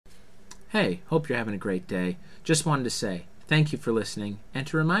Hey, hope you're having a great day. Just wanted to say thank you for listening, and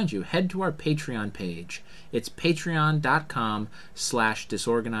to remind you, head to our Patreon page. It's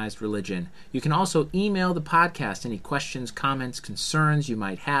patreon.com/disorganizedreligion. You can also email the podcast any questions, comments, concerns you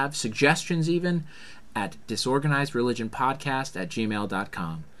might have, suggestions even, at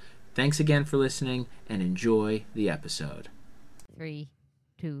disorganizedreligionpodcast@gmail.com. Thanks again for listening, and enjoy the episode. 3,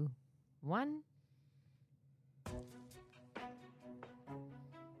 2, 1.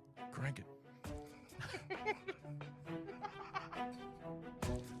 Crank it.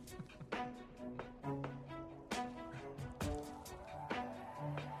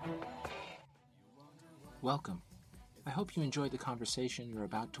 Welcome. I hope you enjoyed the conversation you're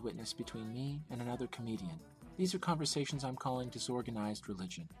about to witness between me and another comedian. These are conversations I'm calling disorganized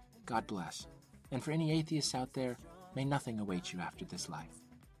religion. God bless. And for any atheists out there, may nothing await you after this life.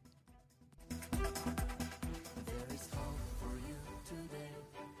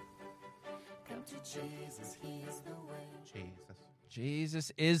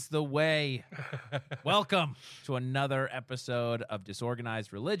 Jesus is the way. Welcome to another episode of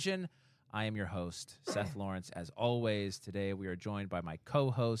Disorganized Religion. I am your host, Seth Lawrence. As always, today we are joined by my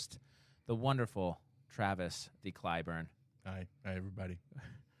co-host, the wonderful Travis D. Clyburn. Hi, everybody.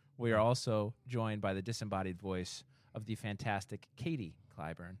 We are also joined by the disembodied voice of the fantastic Katie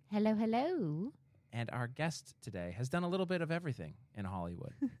Clyburn. Hello, hello. And our guest today has done a little bit of everything in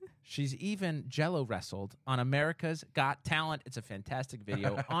Hollywood. She's even Jello wrestled on America's Got Talent. It's a fantastic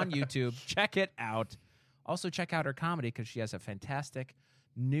video on YouTube. Check it out. Also, check out her comedy because she has a fantastic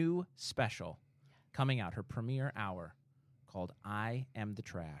new special coming out, her premiere hour, called I Am the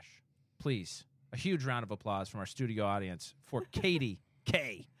Trash. Please, a huge round of applause from our studio audience for Katie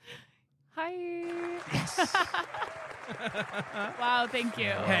K. Hi. Yes. Wow, thank you.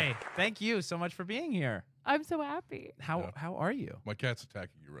 Hey, thank you so much for being here. I'm so happy. How are you? My cat's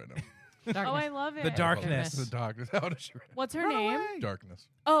attacking you right now. Oh, I love it. The darkness. The darkness. How does she? What's her name? Darkness.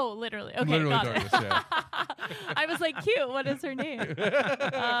 Oh, literally. Okay, Literally got darkness. it. Yeah. I was like, cute. What is her name?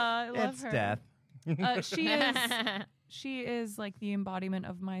 I love It's her. death. She is like the embodiment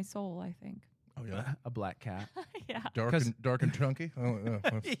of my soul, I think. Oh yeah. A black cat. Yeah. Dark and chunky. Oh yeah.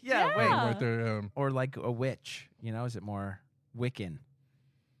 That's Yeah, wait. Yeah. right there. Or like a witch, is it more Wiccan?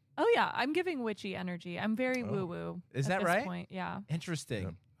 Oh yeah, I'm giving witchy energy. I'm very Oh. woo-woo. Is at that this right? Point. Yeah. Interesting. Yeah.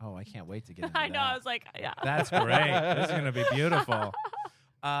 Oh, I can't wait to get into I know. that. I was like, yeah. That's great. This is going to be beautiful.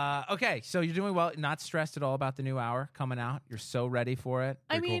 Okay, so you're doing well. Not stressed at all about the new hour coming out. You're so ready for it.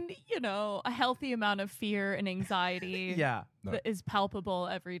 I Pretty mean, a healthy amount of fear and anxiety Yeah. that is palpable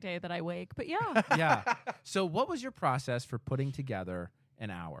every day that I wake. But yeah. Yeah. So what was your process for putting together an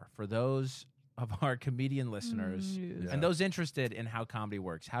hour? For those of our comedian listeners Yeah. and those interested in how comedy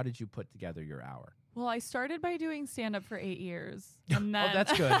works, how did you put together your hour? Well, I started by doing stand-up for 8 years. And then Oh,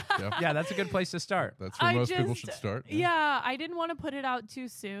 that's good. Yeah. Yeah, that's a good place to start. That's where I most people just- should start. Yeah, I didn't want to put it out too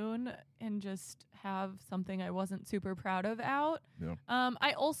soon and just have something I wasn't super proud of out. Yeah.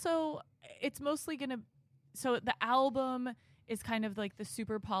 I also, it's mostly going to, so the album is kind of like the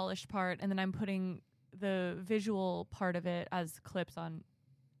super polished part, and then I'm putting the visual part of it as clips on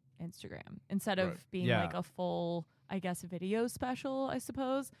Instagram instead of Right. being Yeah. like a full, I guess, video special, I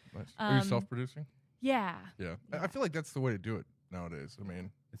suppose. Nice. Are you Um, self-producing? Yeah. Yeah. I feel like that's the way to do it nowadays. I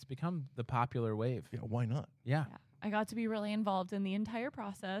mean, It's become the popular wave. yeah. Why not? Yeah. Yeah. I got to be really involved in the entire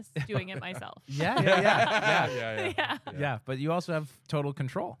process doing it myself. Yeah. Yeah. Yeah, but you also have total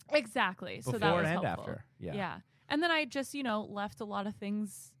control Exactly. So that before was and helpful. after. Yeah. Yeah. And then I just, left a lot of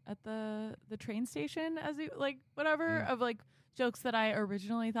things at the train station whatever of like jokes that I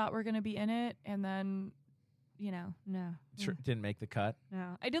originally thought were going to be in it, and then no. Didn't make the cut.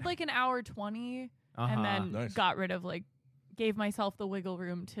 No. I did like an hour 20 Uh-huh. and then Nice. got rid of gave myself the wiggle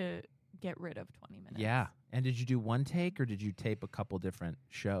room to get rid of 20 minutes. Yeah. And did you do one take or did you tape a couple different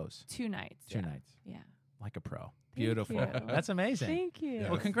shows? 2 nights. Two nights. Yeah. Like a pro. Thank Beautiful. you. That's amazing. Thank you. Yeah.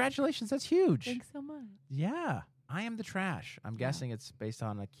 Well, congratulations. That's huge. Thanks so much. Yeah. I Am the Trash. I'm guessing it's based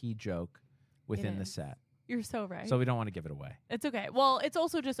on a key joke within the is. set. You're so right. So we don't want to give it away. It's okay. Well, it's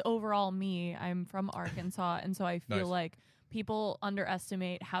also just overall me. I'm from Arkansas, and so I feel Nice. like people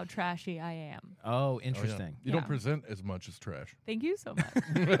underestimate how trashy I am. Oh, Oh, yeah. interesting. You don't Yeah. present as much as trash. Thank you so much.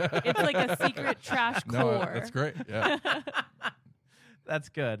 It's like a secret trash core. No, that's great. Yeah. That's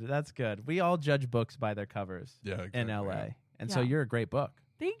good. That's good. We all judge books by their covers Yeah. Exactly. in LA. Yeah. And so Yeah. you're a great book.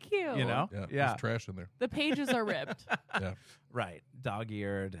 Thank you. You know? Yeah. Yeah. There's trash in there. The pages are ripped. Yeah. Right.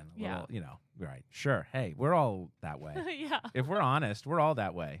 Dog-eared and a Yeah. little, right. Sure. Hey, we're all that way. Yeah. If we're honest, we're all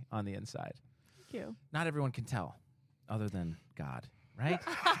that way on the inside. Thank you. Not everyone can tell other than God, right?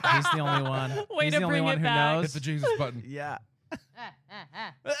 He's the only one. Way He's to the only bring one it who back. knows. Hit the Jesus button. Yeah.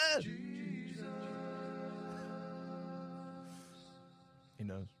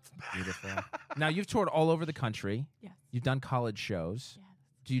 Beautiful. Now you've toured all over the country. Yes. You've done college shows. Yes.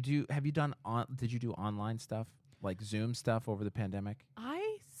 Did you do online stuff like Zoom stuff over the pandemic?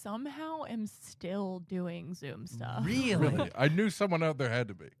 I somehow am still doing Zoom stuff. Really? I knew someone out there had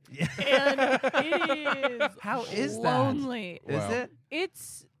to be. And it is How is that? lonely. Wow. Is it?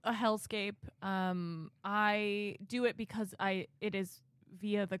 It's a hellscape. I do it because it is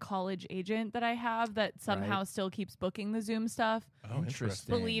via the college agent that I have that somehow Right. still keeps booking the Zoom stuff. Oh,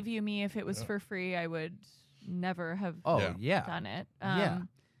 Interesting. Believe you me, if it was Yeah. for free, I would never have Oh Yeah. yeah. done it. Yeah.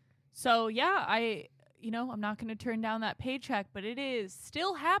 So yeah, I'm not going to turn down that paycheck, but it is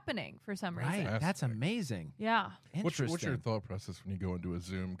still happening for some Right. reason. That's That's great. amazing. Yeah. Interesting. What's your thought process when you go into a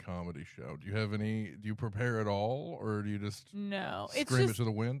Zoom comedy show? Do you prepare at all, or do you just No, it's scream just it to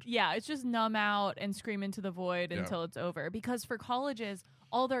the wind? yeah, it's just numb out and scream into the void Yeah. until it's over. Because for colleges,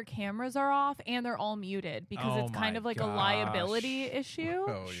 all their cameras are off and they're all muted because Oh it's kind my of like a gosh. liability issue.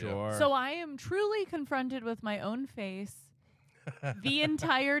 Oh, yeah. Sure. So I am truly confronted with my own face the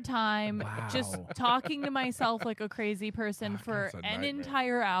entire time, just Wow. talking to myself like a crazy person God, for that's a an nightmare.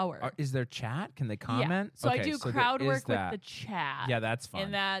 entire hour. Is there chat? Can they Yeah. comment? So I Okay, do so there crowd is work with that. the chat. Yeah, that's fun.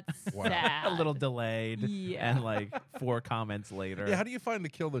 and that's Wow. sad. a little delayed. Yeah. And like 4 comments later. Yeah, how do you find to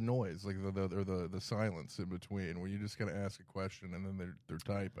kill the noise, like the silence in between, where you just kind of ask a question and then they're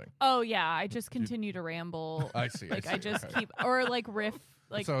typing? Oh yeah, I just continue to ramble. I see. Like I I see, just okay. keep or like riff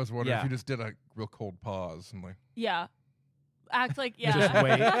like So I was wondering Yeah. if you just did a real cold pause and like, yeah. Act like yeah. Just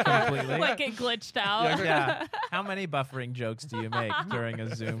wait completely. like it glitched out. Yeah, exactly. Yeah. How many buffering jokes do you make during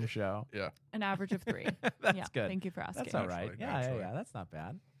a Zoom show? An average of 3. That's yeah. good. Thank you for asking. That's all right. Naturally, Yeah, naturally. yeah, that's not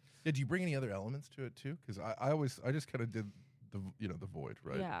bad. did you bring any other elements to it too? Because I just kind of did the void,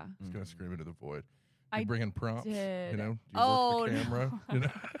 right? Yeah. Just kind of scream into the void. I You bring in prompts, did. you know? Do you Oh, work the camera? no. You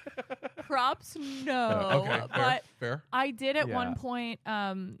know? Props no. Okay, But fair. I did at Yeah. one point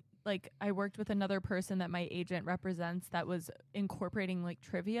like I worked with another person that my agent represents that was incorporating like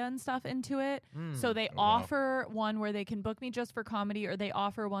trivia and stuff into it. So they Oh, wow. offer one where they can book me just for comedy, or they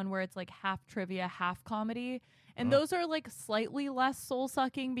offer one where it's like half trivia, half comedy. And Oh. those are like slightly less soul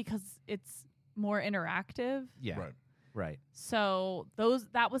sucking because it's more interactive. Yeah. Right. Right. So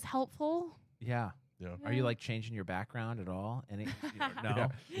that was helpful. Yeah. Yeah. Are you like changing your background at all? Any? No. Yeah.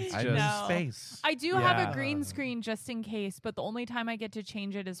 It's I just No. face. I do have Yeah. a green screen just in case, but the only time I get to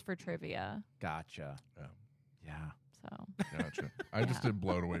change it is for trivia. gotcha. Yeah. Yeah. So Gotcha. I just did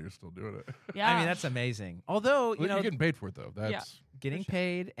blown away. You're still doing it. yeah, I mean, that's amazing. Although, Well, you know, you're getting paid for it though. That's getting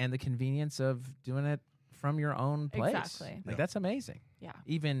paid and the convenience of doing it from your own place. Exactly. Like Yeah. that's amazing. yeah,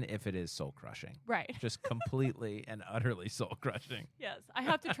 Even if it is soul crushing. right. Just completely and utterly soul crushing. Yes, I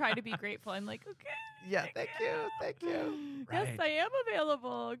have to try to be grateful. I'm like, okay, Yeah, thank you. yes, Right. I am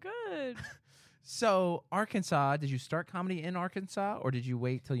available. Good. So, Arkansas, did you start comedy in Arkansas or did you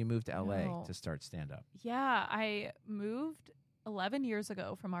wait till you moved to LA No. to start stand up? Yeah, I moved 11 years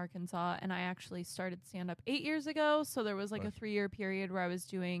ago from Arkansas, and I actually started stand up 8 years ago. So there was like a Nice. 3-year period where I was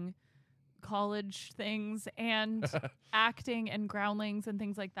doing college things and acting and groundlings and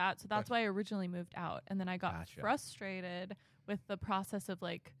things like that. So that's why I originally moved out. And then I got Gotcha. frustrated with the process of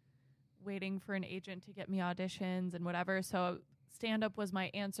like waiting for an agent to get me auditions and whatever. So stand up was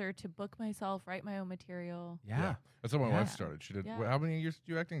my answer to book myself, write my own material. Yeah. That's how my Yeah. wife started. She did. Yeah. How many years did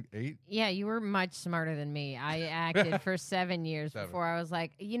you acting? 8. Yeah, you were much smarter than me. I acted for 7 years 7. before I was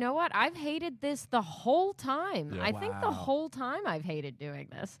like, you know what? I've hated this the whole time. Yeah. I think the Wow. whole time I've hated doing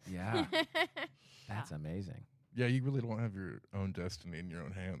this. Yeah. That's amazing. Yeah, you really don't have your own destiny in your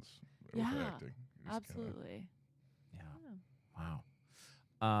own hands with Yeah, acting. You just kinda- Absolutely. Yeah.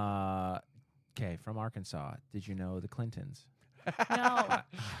 Wow. Okay, from Arkansas. Did you know the Clintons? No.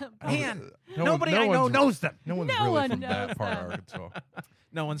 Man, No nobody one- I know one's- knows them. No one's No really one from knows that part them. of Arkansas.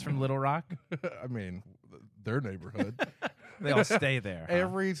 No one's from Little Rock. I mean, their neighborhood. They all stay there.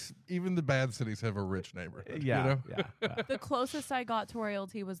 huh? Even the bad cities have a rich neighborhood. Yeah, You know? yeah. The closest I got to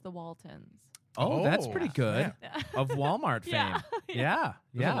royalty was the Waltons. Oh, that's Oh, pretty good. snap. Of Walmart fame. Yeah. Yeah.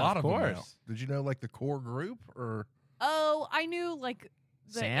 There's Yeah, a lot of them now. course. Did you know like the core group or? Oh, I knew like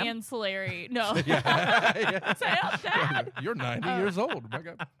the Sam? ancillary. No. yeah. Sam, Dad. You're 90 years old. My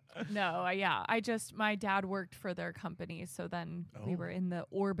God. No, yeah. My dad worked for their company, so then we Oh. were in the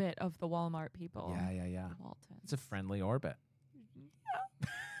orbit of the Walmart people. Yeah. The Waltons. It's a friendly orbit.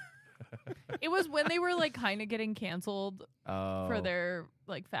 It was when they were like kind of getting canceled Oh. for their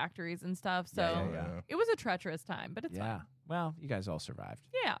like factories and stuff. So Yeah. it was a treacherous time, but it's Yeah. fine. Well, you guys all survived.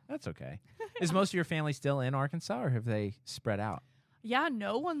 Yeah. That's okay. Is most of your family still in Arkansas or have they spread out? Yeah,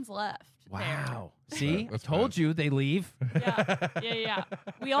 no one's left. Wow. See, I That's told bad. you they leave. There. Yeah.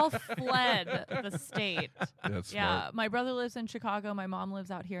 We all fled the state. That's Yeah, smart. my brother lives in Chicago. My mom lives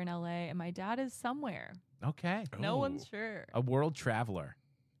out here in LA, and my dad is somewhere. Okay. No Oh. one's sure. A world traveler.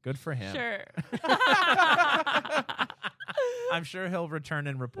 Good for him. Sure. I'm sure he'll return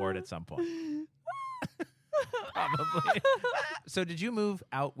and report at some point. Probably. So did you move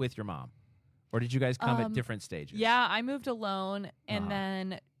out with your mom? Or did you guys come at different stages? Yeah, I moved alone, and Uh-huh.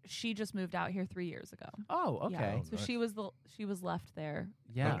 then she just moved out here 3 years ago. Oh, okay. Yeah, Oh, so nice. she was left there.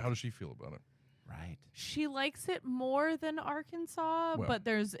 Yeah. How does she feel about it? Right. She likes it more than Arkansas, Well. but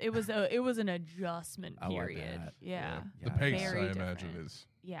it was an adjustment Oh, I period. bet. Yeah. The Yeah. pace, Very I imagine, different. is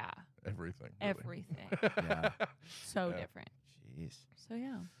Yeah. everything. really. Everything. Yeah. So Yeah. different. Jeez. So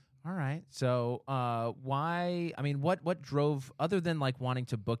yeah. All right. So, why? I mean, what drove, other than like wanting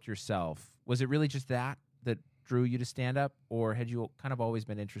to book yourself? Was it really just that drew you to stand up, or had you kind of always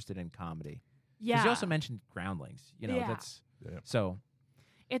been interested in comedy? Yeah. Because you also mentioned Groundlings. You know, Yeah. that's Yeah. so.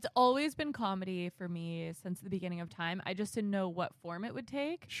 It's always been comedy for me since the beginning of time. I just didn't know what form it would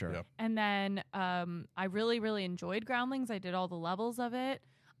take. Sure. Yeah. And then I really, really enjoyed Groundlings. I did all the levels of it.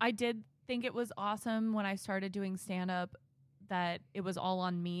 I did think it was awesome when I started doing stand-up that it was all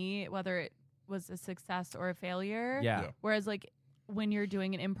on me, whether it was a success or a failure. Yeah. Yeah. Whereas, like, when you're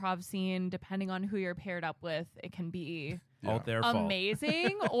doing an improv scene, depending on who you're paired up with, it can be All Yeah. their fault.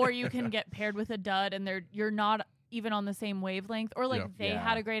 amazing, or you can get paired with a dud and you're not even on the same wavelength, or like Yeah. they Yeah.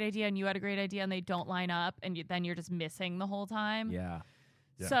 had a great idea and you had a great idea and they don't line up, and then you're just missing the whole time. Yeah.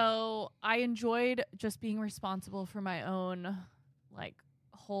 Yeah. So I enjoyed just being responsible for my own like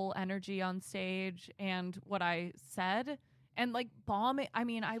whole energy on stage and what I said, and like bombing. I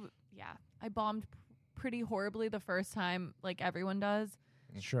mean, I bombed pretty horribly the first time, like everyone does,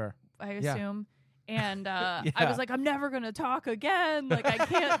 Sure. I Yeah. assume. And I Yeah. was like, I'm never gonna talk again. Like, I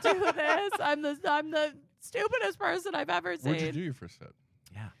can't do this. I'm the stupidest person I've ever seen. Where'd you do your first set?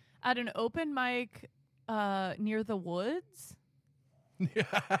 Yeah. At an open mic near the woods.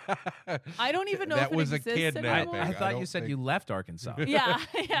 I don't even know That if it was a exists kidnapping. anymore. I thought don't you said think- you left Arkansas. Yeah,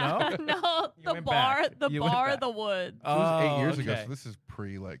 yeah. No? No, You the went bar, back. the You went bar, back. the woods. This was 8 years Oh, ago, okay. so this is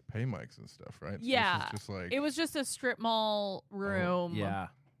pre like pay mics and stuff, right? So Yeah. This is just like It was just a strip mall room. Yeah.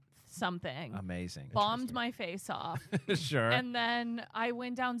 Something. Amazing. Bombed my face off. Sure. And then I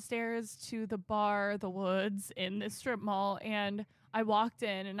went downstairs to the bar, the woods, in this strip mall, and I walked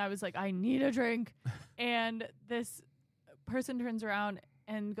in and I was like, I need a drink. And this person turns around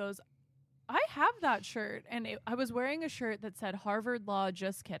and goes, I have that shirt. And I was wearing a shirt that said Harvard Law,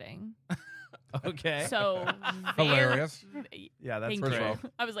 just kidding. okay. So hilarious. yeah, that's Thank First you. of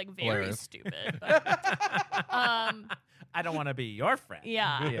all, I was like, very hilarious. stupid. I don't want to be your friend.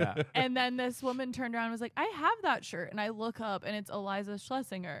 Yeah. Yeah. And then this woman turned around and was like, I have that shirt. And I look up and it's Eliza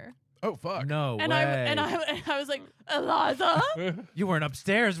Schlesinger. Oh fuck! No And way. and I was like, Eliza? You weren't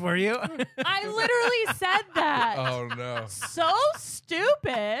upstairs, were you? I literally said that. Oh no! So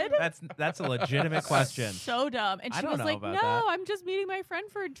stupid. That's a legitimate question. So dumb. And I she don't was know like, about no, that." I'm just meeting my friend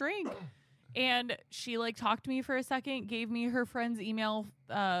for a drink. And she like talked to me for a second, gave me her friend's email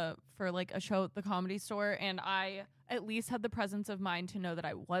for like a show at the Comedy Store, and I at least had the presence of mind to know that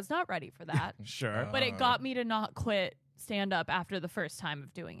I was not ready for that. Sure. But it got me to not quit stand up after the first time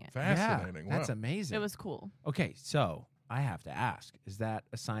of doing it. Fascinating. Yeah, that's wow. amazing. It was cool. Okay, so I have to ask, is that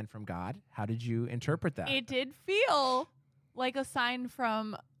a sign from God? How did you interpret that? It did feel like a sign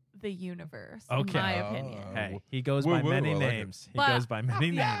from the universe, Okay. in my opinion. Hey, he goes Woo, by woo, many I like it. names. He But- goes by many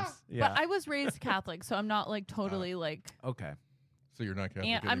names. Yeah. But I was raised Catholic, so I'm not like totally like okay. So you're not Catholic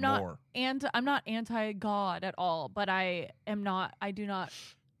And anymore. I'm not anti-God at all, but I'm not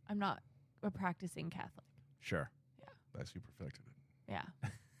a practicing Catholic. Sure. Nice, you perfected it. Yeah.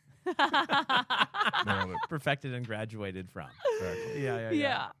 Nailed it. Perfected and graduated from. Exactly.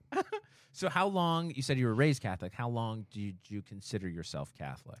 Yeah. So how long, you said you were raised Catholic, how long did you consider yourself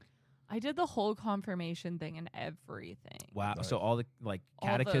Catholic? I did the whole confirmation thing and everything. Wow. Nice. So all the like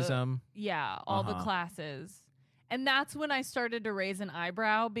All the- catechism. Yeah, all the Uh-huh. classes. And that's when I started to raise an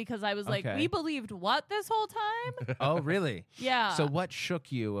eyebrow because I was like, Okay. we believed what this whole time? Oh, really? Yeah. So what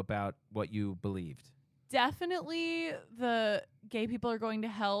shook you about what you believed? Definitely the gay people are going to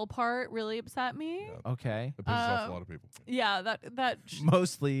hell part really upset me. Yeah. Okay. It pisses off a lot of people. Yeah,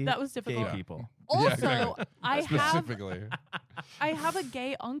 Mostly that was gay difficult. people. Also, Yeah, exactly. I have Specifically. I have a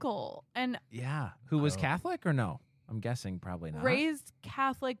gay uncle and Yeah. Who was Oh. Catholic or no? I'm guessing probably not. raised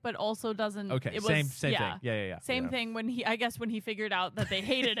Catholic, but also doesn't. Okay. it Same was, thing. yeah, Yeah. Same Yeah. thing when he figured out that they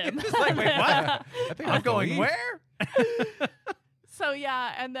hated him. It's like, wait, what? I think I'm I'll going leave. where? So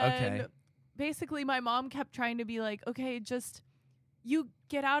yeah, and then Okay. basically my mom kept trying to be like, okay, just you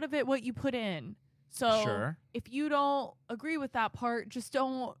get out of it what you put in. So Sure. if you don't agree with that part, just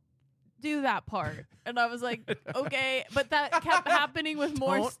don't do that part. And I was like, okay, but that kept happening with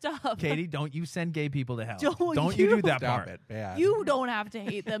more Don't- stuff. Katie, don't you send gay people to hell. Don't you do you- that Stop part. it. Bad. You don't have to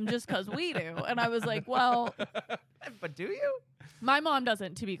hate them just because we do. And I was like, well, But do you? my mom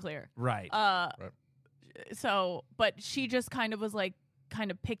doesn't, to be clear. Right. Right. So, but she just kind of was like, kind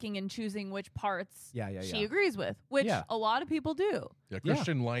of picking and choosing which parts yeah, yeah, she yeah. agrees with, which Yeah. a lot of people do. Yeah,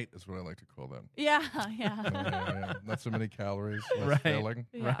 Christian light is what I like to call them. Yeah, Yeah, yeah. Not so many calories, less Right. filling.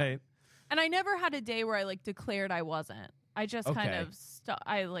 Yeah. Right. And I never had a day where I like declared I wasn't. I just kind Okay. of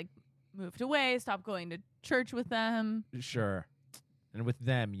I like moved away, stopped going to church with them. Sure. And with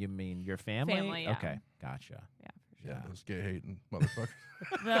them, you mean your family? Family, yeah. Okay. Gotcha. Yeah, for Yeah, sure. those gay hating motherfuckers.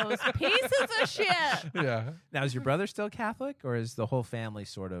 Those pieces of shit. yeah. Now, is your brother still Catholic, or is the whole family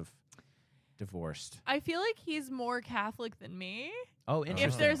sort of divorced? I feel like he's more Catholic than me. Oh, interesting.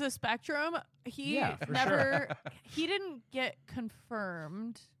 If there's a spectrum, he Yeah, for never he didn't get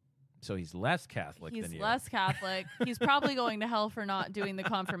confirmed. So he's less Catholic He's than you. less Catholic. He's probably going to hell for not doing the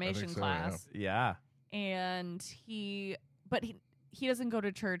confirmation so, yeah. class. Yeah. And he doesn't go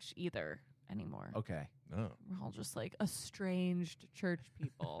to church either anymore. Okay. No. We're all just like estranged church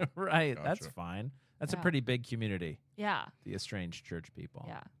people. Right. That's Gotcha. fine. That's a Yeah. pretty big community, Yeah. the estranged church people.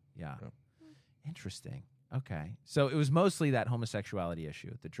 Yeah. Yeah. Yep. Interesting. Okay. So it was mostly that homosexuality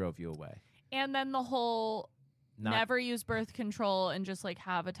issue that drove you away. And then the whole Not never use birth control and just like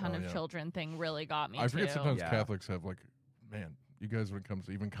have a ton Oh, of yeah. children thing really got me I forget too. sometimes Yeah. Catholics have like, man, you guys when it comes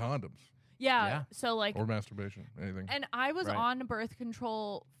to even condoms Yeah. Yeah. So like or masturbation, anything. and I was Right. on birth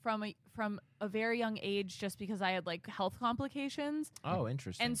control from a very young age just because I had like health complications. Oh,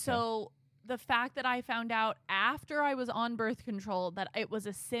 interesting. And so the fact that I found out after I was on birth control that it was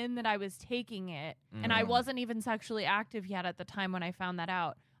a sin that I was taking it, and I Mhm. wasn't even sexually active yet at the time when I found that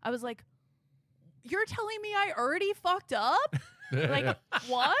out, I was like, you're telling me I already fucked up? Like,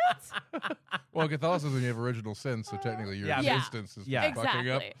 what? Well, Catholicism, you have original sin, so technically your Yeah. Yeah. existence is Yeah. fucking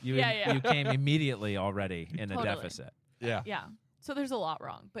up. Exactly. you, yeah. you came immediately already in a Totally. deficit. Yeah. Yeah. So there's a lot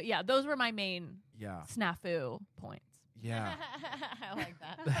wrong. But yeah, those were my main Yeah. snafu points. Yeah. I like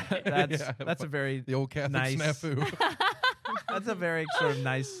that. that's Yeah. that's a very The old Catholic Nice. snafu. that's a very sort of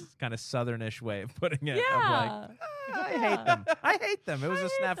nice kind of southernish way of putting it. Of Yeah. like, I hate them. I hate them. It was I a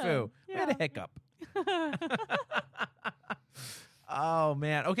hate snafu. them. We had a Yeah. hiccup. Oh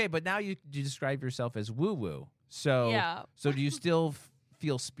man. Okay, but now you describe yourself as woo woo. So Yeah. so do you still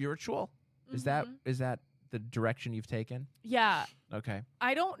feel spiritual? Is that Mhm. is that the direction you've taken? Yeah. Okay.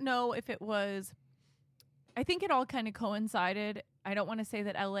 I don't know if it was. I think it all kind of coincided. I don't want to say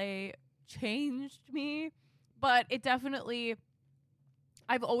that LA changed me, but it definitely.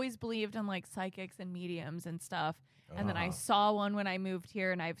 I've always believed in like psychics and mediums and stuff, and then I Uh-huh. saw one when I moved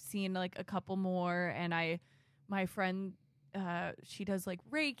here, and I've seen like a couple more. And my friend, she does like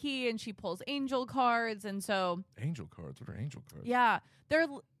Reiki, and she pulls angel cards, and so Angel cards. What are angel cards? yeah, they're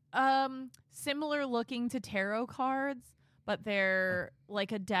similar looking to tarot cards, but they're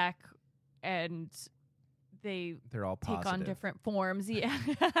like a deck, and they They're all take positive. on different forms. Yeah.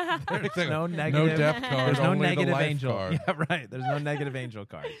 There's no No negative. death cards. There's no only negative the life angel. card. Yeah, right. There's no negative angel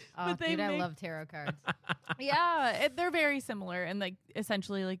cards. Oh, But they dude, I make- love tarot cards. Yeah, they're very similar, and like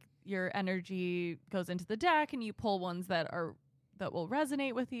essentially like your energy goes into the deck, and you pull ones that will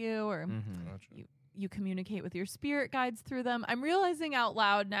resonate with you, or Mhm. Gotcha. you communicate with your spirit guides through them. I'm realizing out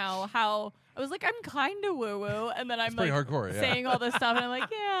loud now how I was like, I'm kind of woo woo, and then I'm It's pretty like hardcore, yeah. saying all this stuff, and I'm like,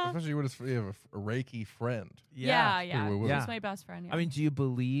 yeah, Especially when you have a Reiki friend. yeah. pretty woo-woo. Yeah. She's my best friend. Yeah. I mean, do you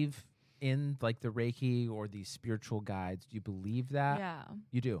believe in like the Reiki or these spiritual guides? Do you believe that? yeah.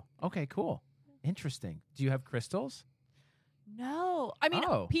 You do. Okay, cool. Interesting. Do you have crystals? No, I mean,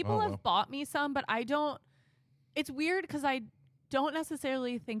 Oh. people Oh, have wow. bought me some, but I don't. It's weird because I don't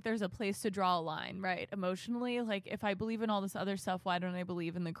necessarily think there's a place to draw a line, right? Emotionally, like if I believe in all this other stuff, why don't I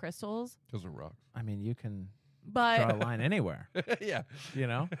believe in the crystals? Because of rocks. I mean, you can But draw a line anywhere, yeah. you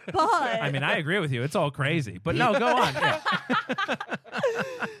know? but I mean, I agree with you. It's all crazy. But no, go on. Yeah.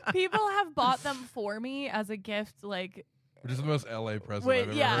 people have bought them for me as a gift, like Which is the most LA present Wait, I've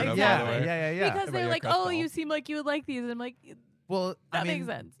ever yeah, heard of, by Yeah, the way. yeah. because About they're your like, oh, crystal. you seem like you would like these. And I'm like, Well, that I mean, makes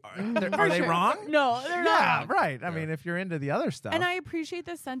sense. Are For they sure. wrong? No, they're Yeah, not. right. I Yeah. mean, if you're into the other stuff. And I appreciate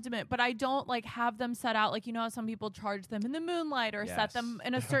this sentiment, but I don't like have them set out like, you know how some people charge them in the moonlight or set them Yes.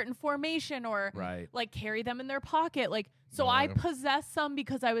 in a certain formation or right. like carry them in their pocket. Like, so No, I yeah. possess some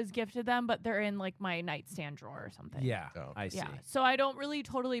because I was gifted them, but they're in like my nightstand drawer or something. Yeah, Oh. I see. Yeah. So I don't really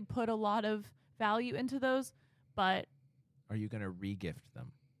totally put a lot of value into those, but Are you going to regift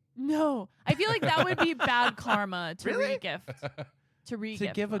them? no, I feel like that would be bad karma to Really? regift. to re To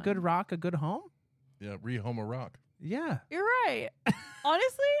give a good rock a good home? Yeah, rehome a rock. Yeah. You're right.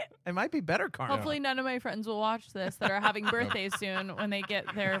 Honestly, It might be better karma. hopefully none of my friends will watch this that are having birthdays soon when they get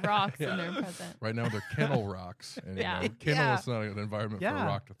their rocks in their present. Right now they're kennel rocks. And, you Yeah. know, kennel Yeah. is not an environment for Yeah. a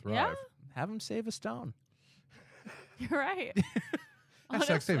rock to thrive. Yeah. Have them save a stone. You're right.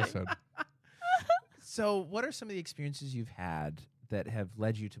 Hashtag save a Honestly. cent. So, what are some of the experiences you've had that have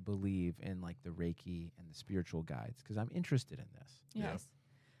led you to believe in like the Reiki and the spiritual guides? Because I'm interested in this. Yeah.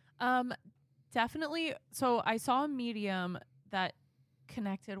 Yes. Definitely. So I saw a medium that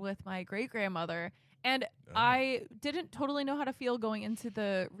connected with my great grandmother, and Oh. I didn't totally know how to feel going into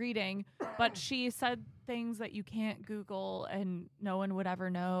the reading, but she said things that you can't Google and no one would ever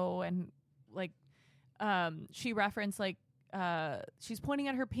know. And like, she referenced like, she's pointing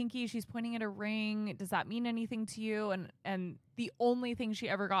at her pinky, she's pointing at a ring. Does that mean anything to you? And the only thing she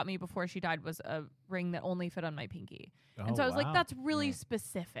ever got me before she died was a ring that only fit on my pinky. And so I was like, that's really Yeah.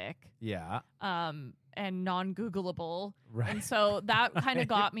 specific, Yeah. and non-Googleable. Right. And so that kind of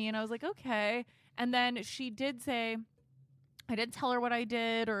got me, and I was like, okay. And then she did say, I didn't tell her what I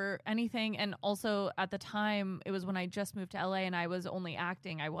did or anything. And also at the time, it was when I just moved to LA and I was only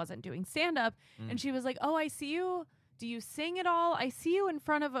acting. I wasn't doing stand-up. And she was like, oh, I see you. Do you sing at all? I see you in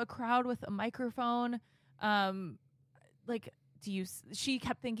front of a crowd with a microphone. Like, do you? She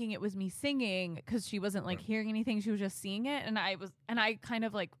kept thinking it was me singing because she wasn't like Right. hearing anything. She was just seeing it, and I kind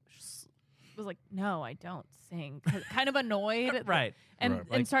of like was like, no, I don't sing. Kind of annoyed, Right. And Right.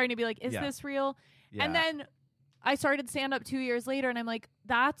 and starting to be like, is Yeah. this real? Yeah. And then I started stand up 2 years later, and I'm like,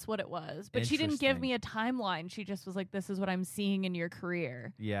 that's what it was. But she didn't give Interesting. me a timeline. She just was like, this is what I'm seeing in your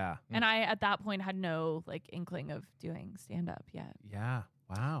career. Yeah. And I, at that point, had no like inkling of doing stand up yet. Yeah.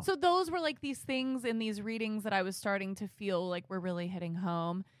 Wow. So those were like these things in these readings that I was starting to feel like were really hitting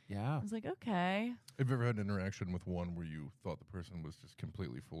home. yeah. I was like, okay, Have you ever had an interaction with one where you thought the person was just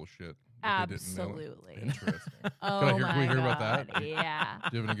completely full of shit? but they didn't know it? absolutely. Interesting. Oh Can my we hear about God, that? Yeah.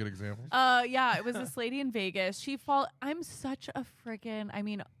 Do you have any good examples? Yeah, it was this lady in Vegas. I'm such a freaking, I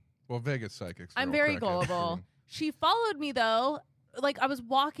mean, Well, Vegas psychics. I'm very gullible. She followed me though. Like I was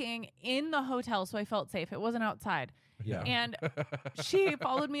walking in the hotel, so I felt safe. It wasn't outside. Yeah. And she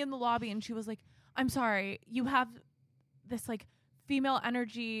followed me in the lobby and she was like, I'm sorry, you have this like female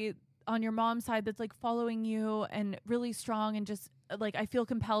energy on your mom's side that's like following you and really strong, and just like I feel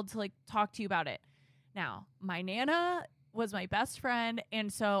compelled to like talk to you about it. Now, my Nana was my best friend,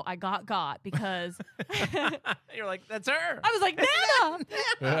 and so I got because You're like, that's her. I was like,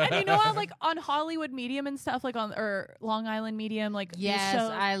 Nana! And you know how like on Hollywood Medium and stuff, like on or Long Island Medium, like these Yes, shows,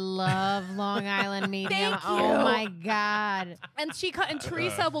 I love Long Island Medium. Thank Oh you. my God. and and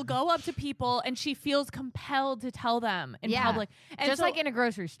Teresa will go up to people and she feels compelled to tell them in Yeah. public. And Just so- like in a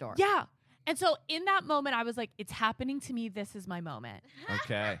grocery store. yeah. And so in that moment, I was like, it's happening to me. This is my moment.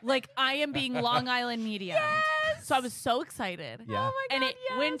 Okay. Like I am being Long Island Medium. So I was so excited. Yeah. Oh And it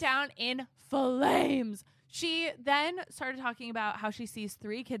went down in flames. She then started talking about how she sees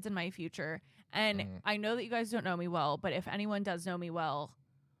 3 kids in my future. And I know that you guys don't know me well, but if anyone does know me well,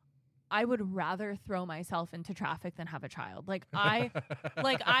 I would rather throw myself into traffic than have a child. Like I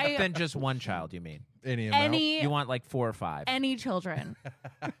Then just one child, you mean? Any amount. any You want like 4 or 5. any children.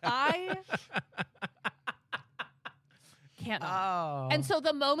 I can't. Oh. And so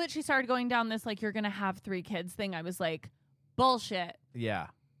the moment she started going down this like you're gonna have 3 kids thing, I was like, bullshit. Yeah.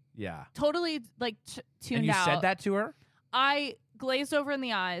 Yeah. Totally like tuned And you out. said that to her? I glazed over in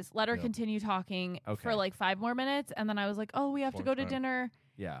the eyes, let her Yeah. continue talking Okay. for like 5 more minutes, and then I was like, oh, we have to One go to time. dinner.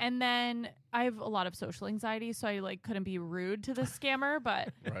 Yeah. And then I have a lot of social anxiety, so I like couldn't be rude to this scammer, but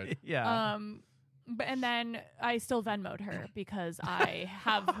Right. yeah. but and then I still Venmo'd her because I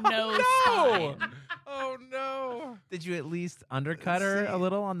have no No! spine. Oh no. Did you at least undercut her a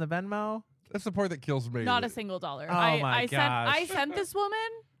little on the Venmo? That's the part that kills me. Not a single dollar. Oh I my I gosh. sent this woman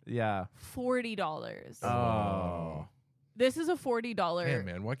Yeah. $40. Oh. This is a $40. Damn,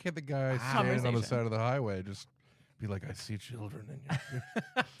 man. Why can't the guy Wow. standing on the Conversation. side of the highway just be like, I see children in you.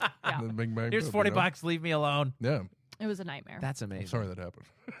 Yeah. And then bing, bang, Here's boom, 40 you know? bucks. Leave me alone. Yeah. It was a nightmare. That's amazing. I'm sorry that happened.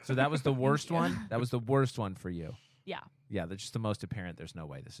 So that was the worst you. one? That was the worst one for you. Yeah. Yeah, that's just the most apparent. There's no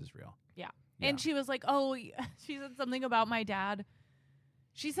way this is real. Yeah. Yeah. And she was like, oh, she said something about my dad.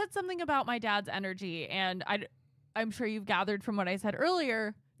 She said something about my dad's energy. And I'm sure you've gathered from what I said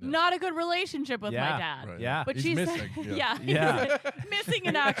earlier, Yeah. not a good relationship with Yeah. my dad. Right. Yeah. But He's she missing. said, Yeah. Yeah. missing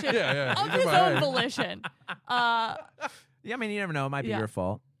in action Yeah, yeah. of He's his MIA. own volition. Yeah, I mean, you never know. It might be Yeah. your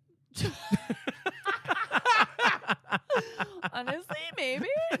fault. Honestly, maybe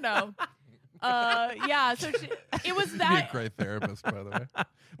no. Yeah. So it was You'd be a that. great therapist, by the way.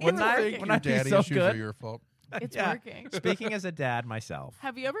 When was I, working. when Your I do daddy so issues are good. your fault. It's Yeah. working. Speaking as a dad myself.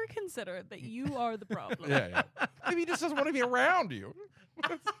 Have you ever considered that you are the problem? Yeah. Maybe he just doesn't want to be around you.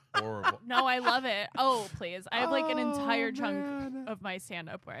 That's horrible. No, I love it. Oh, please. I have like an entire Oh, chunk man. of my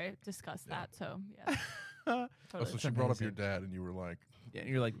stand-up where I discuss that. So, yeah. Oh, Totally. so she brought up your dad, and you were like, Yeah,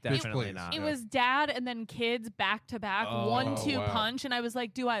 you're like, Yes, definitely please. not. It Yeah. was dad and then kids back to back, Oh, 1-2 wow. punch. And I was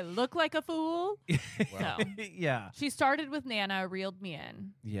like, do I look like a fool? wow. No. Yeah. She started with Nana, reeled me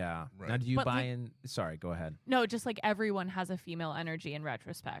in. Yeah. Right. Now, do you But, buy like- in? Sorry, go ahead. No, just like everyone has a female energy in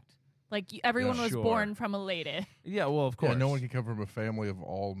retrospect. Like everyone was Sure. born from a lady. Yeah, well, of course. Yeah, no one can come from a family of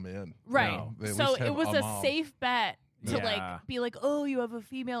all men. Right. No. They at So least it have was a mom. safe bet to Yeah. like be like, oh, you have a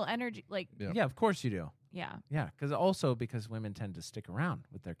female energy. Like, Yeah. Yeah, of course you do. yeah. Yeah, because women tend to stick around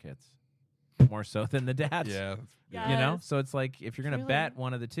with their kids more so than the dads. Yeah. Yeah. You know, Yes. so it's like if you're gonna Truly. bet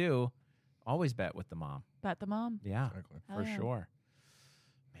one of the two, always bet with the mom. Bet the mom. Yeah, Exactly. Hell for yeah. sure.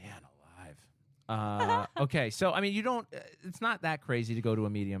 Man alive. Okay, so I mean, you don't. It's not that crazy to go to a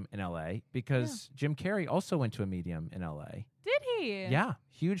medium in L.A. because Jim Carrey also went to a medium in L.A. Did he? Yeah,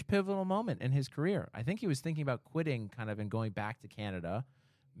 huge pivotal moment in his career. I think he was thinking about quitting, kind of, and going back to Canada.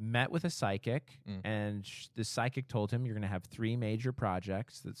 Met with a psychic, and the psychic told him, "You're going to have 3 major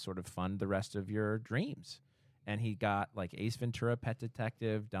projects that sort of fund the rest of your dreams." And he got like Ace Ventura, Pet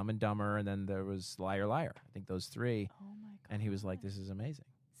Detective, Dumb and Dumber, and then there was Liar Liar. I think those 3. Oh my god. And he was like, "This is amazing."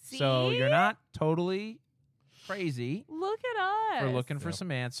 See? So you're not totally crazy Look at us. for looking for Yeah.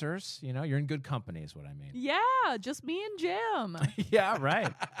 some answers. You know, you're in good company, is what I mean. Yeah, just me and Jim. Yeah,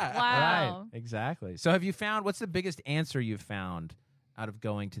 right. Wow. Right. Exactly. So have you found what's the biggest answer you've found out of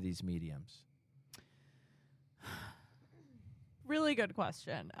going to these mediums? Really good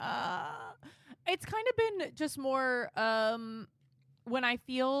question. It's kind of been just more when I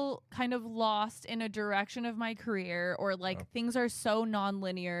feel kind of lost in a direction of my career, or like Yeah. things are so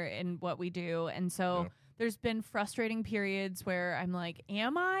nonlinear in what we do. And so Yeah. there's been frustrating periods where I'm like,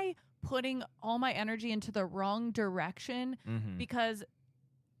 am I putting all my energy into the wrong direction? Mm-hmm. Because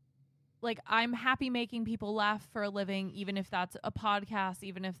like I'm happy making people laugh for a living, even if that's a podcast,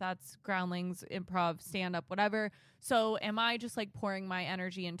 even if that's Groundlings, improv, stand up, whatever. So am I just like pouring my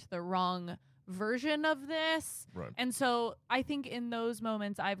energy into the wrong version of this? Right. And so I think in those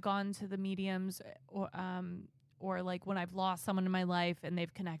moments I've gone to the mediums, or like when I've lost someone in my life and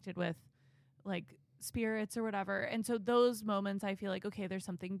they've connected with like spirits or whatever. And so those moments I feel like, okay, there's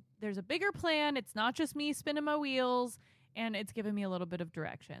a bigger plan. It's not just me spinning my wheels, and it's given me a little bit of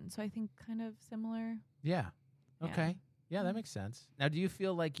direction. So I think kind of similar. Yeah. Yeah. Okay. Yeah, that Mhm. makes sense. Now, do you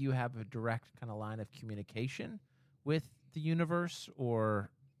feel like you have a direct kind of line of communication with the universe, or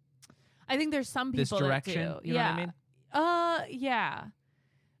I think there's some people this direction? that do. You know yeah. what I mean? Yeah.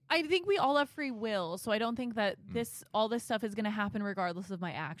 I think we all have free will, so I don't think that all this stuff is going to happen regardless of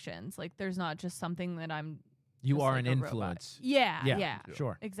my actions. Like there's not just something that I'm You just are like an a robot. influence. Yeah, Yeah. yeah.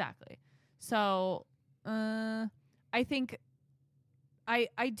 Sure. Exactly. So, I think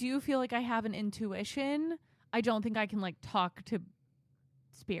I do feel like I have an intuition. I don't think I can like talk to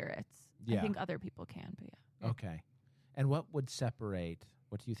spirits. Yeah. I think other people can, but yeah. Okay. And what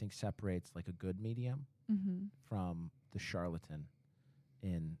do you think separates like a good medium Mm-hmm. from the charlatan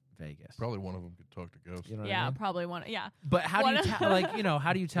in Vegas? Probably one of them could talk to ghosts. You know what Yeah, I mean? probably one. Yeah. But how do you One- tell? Like, you know,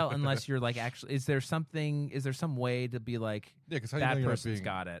 how do you tell unless you're like actually? Is there some way to be like Yeah, because how do you know that you're not person's being?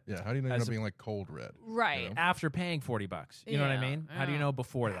 got it Yeah, how do you know you're As not a- being like cold red? Right. You know? after paying $40? You know what I Yeah, mean? How do you yeah. know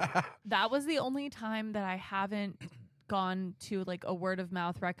before that? That was the only time that I haven't gone to like a word of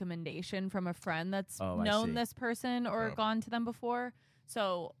mouth recommendation from a friend that's Oh, I see. known this person or Oh. gone to them before.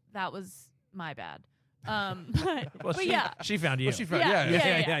 So that was my bad. But, Well, but she, yeah, she found you. Well, she found, Yeah,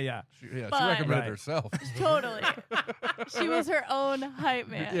 yeah, yeah. She But- recommended Right. herself. totally. She was her own hype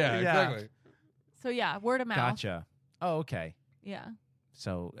man. Yeah, Yeah. exactly. So yeah, word of mouth. Gotcha. Oh, okay. Yeah.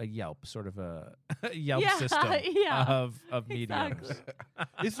 So a Yelp, sort of a Yelp Yeah, system yeah. of mediums.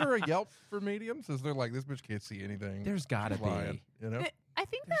 Exactly. Is there a Yelp for mediums? Is there like this bitch can't see anything? There's gotta She's lying, be. You know? I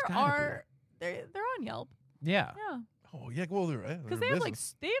think There's there gotta be. are. They're on Yelp. Yeah. Yeah, Oh yeah, well they're because they have like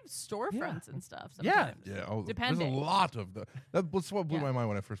they have storefronts and stuff. Yeah. Sometimes. yeah. Oh, Depending. there's a lot of the. That's what blew Yeah. my mind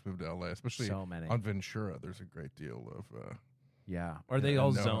when I first moved to LA, especially So many. on Ventura. There's a great deal of. Yeah. Are they Yeah,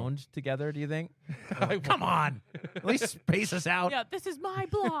 all no. zoned together, do you think? Come on. At least space us out. Yeah, this is my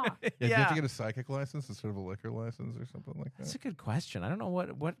block. Yeah, do you have to get a psychic license instead of a liquor license or something like That's that? a good question. I don't know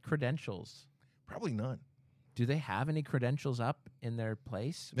what credentials. Probably none. Do they have any credentials up in their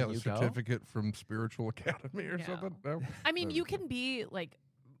place Yeah, when a you go? certificate from Spiritual Academy or No. something. No? I mean, No. you can be like,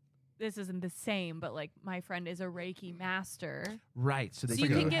 this isn't the same, but like my friend is a Reiki master, Right. So so they you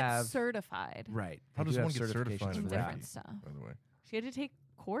do can get have certified right. How they does do have one get certified certifications in in for that. different Reiki? stuff. By the way, She had to take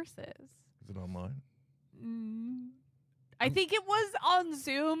courses. is it online? I think it was on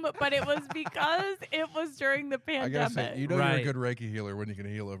Zoom, but it was because it was during the I gotta pandemic. say, you know you're a Right. good Reiki healer when you can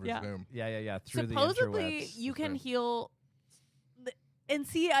heal over Yeah. Zoom. Yeah. Through Supposedly, the interwebs. you can Okay. heal. And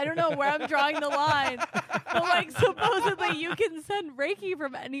see, I don't know where I'm drawing the line, but like supposedly you can send Reiki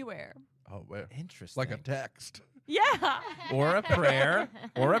from anywhere. Oh, well. Interesting. Like a text. Yeah. or a prayer.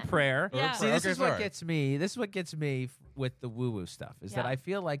 Or a prayer. Yeah. See, this Okay, is what sorry. gets me. This is what gets me with the woo-woo stuff. Is that Yeah. I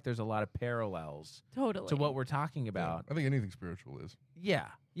feel like there's a lot of parallels Totally. to what we're talking about. I think anything spiritual is. Yeah.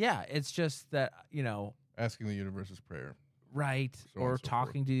 It's just that, Asking the universe's prayer. right, So on or and so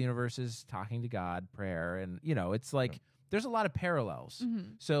talking to the universe is talking to God, prayer, and it's like there's a lot of parallels.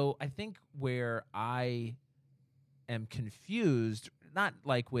 Mhm. So I think where I am confused, not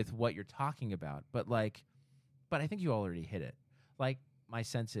like with what you're talking about, but I think you already hit it. Like my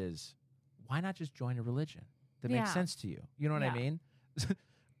sense is, why not just join a religion that makes Yeah. sense to you? You know what I Yeah. mean?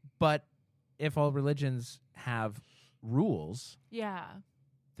 But if all religions have rules, Yeah.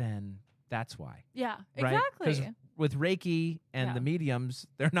 then that's why. Yeah. Right? 'Cause Exactly. with Reiki and Yeah. the mediums,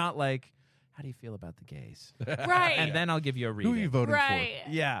 they're not like, how do you feel about the gays? Right. And then I'll give you a Who reading. are you voting Right.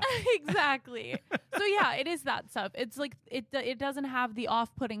 Yeah. Exactly. So yeah, it is that stuff. It's like it doesn't have the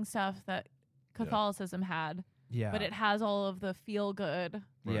off-putting stuff that Catholicism had, Yeah. but it has all of the feel good.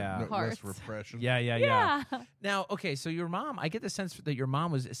 for? Yeah. No, less Parts. repression. Yeah. Yeah. Now, okay, so your mom, I get the sense that your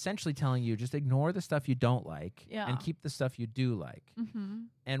mom was essentially telling you just ignore the stuff you don't like Yeah. and keep the stuff you do like. Mhm.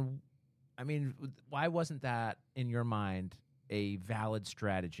 And I mean, why wasn't that in your mind a valid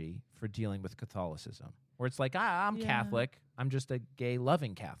strategy for dealing with Catholicism? Where it's like, I'm Yeah. Catholic, I'm just a gay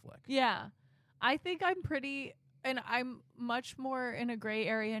loving Catholic. Yeah. I think I'm pretty and I'm much more in a gray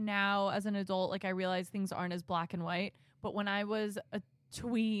area now as an adult. Like I realize things aren't as black and white, but when I was a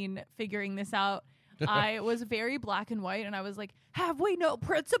tween figuring this out, I was very black and white, and I was like, have we no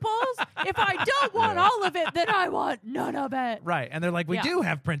principles? If I don't want Yeah. all of it, then I want none of it. Right. And they're like, we Yeah. do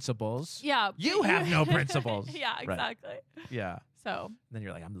have principles. Yeah. You have no principles. Yeah, Right. exactly. Yeah. So, And then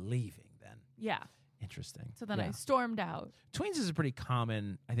you're like, I'm leaving then. yeah. Interesting. So then Yeah. I stormed out. Tweens is a pretty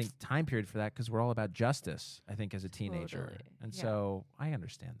common, I think, time period for that because we're all about justice, I think, as a teenager. Totally. And Yeah. so I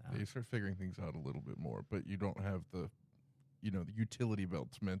understand that. You start figuring things out a little bit more, but you don't have the utility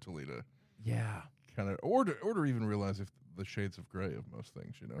belts mentally to Yeah. kind of, or to even realize if the shades of gray of most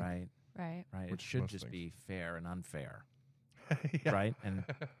things, Right. Right. Right. It Which should most just things. be fair and unfair. Yeah. Right. And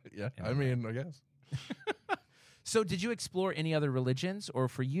Yeah. And I mean, I guess. so did you explore any other religions, or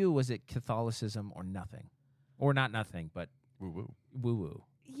for you, was it Catholicism or nothing? Or not nothing, but Woo woo. woo woo.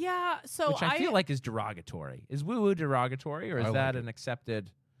 Yeah. So Which I feel like is derogatory. Is woo woo derogatory, or is I like that it. an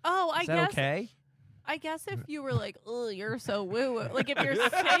accepted? Oh, I Is that guess. okay? I guess if you were like, "Oh, you're so woo woo," like if you're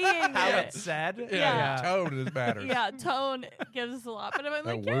saying How it, it's said? Yeah. Tone is matters. yeah, tone gives us a lot. But I'm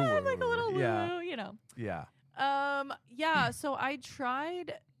like, That yeah, I'm like a woo-woo. little woo Yeah. woo, you know. Yeah. Yeah. So I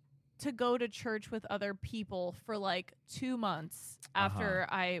tried to go to church with other people for like 2 months after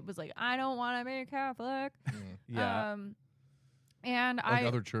I was like, I don't want to be a Catholic. Mm. Yeah. And Like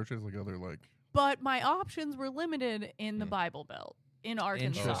other churches, like other like. but my options were limited in the Bible Belt in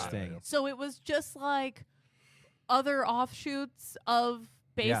Arkansas. Interesting. yeah. So it was just like other offshoots of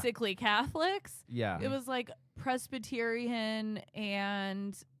Yeah. basically Catholics. Yeah. It was like Presbyterian,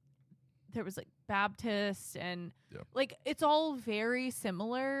 and there was like Baptist, and Yep. like it's all very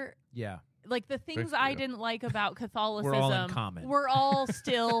similar. Yeah. Like the things Basically, I yeah. didn't like about Catholicism We're all in common. were all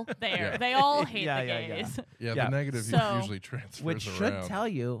still there. Yeah. They all hate Yeah, the yeah, yeah. gays. Yeah, Yeah. the negative So- usually transfers Which should around. tell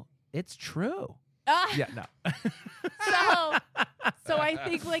you it's true. Ah, Yeah. No. so I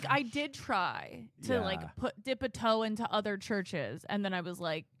think like I did try to Yeah. like dip a toe into other churches, and then I was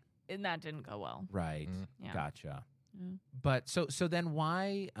like, and that didn't go well. Right. Mm. Yeah. Gotcha. Mm. But so then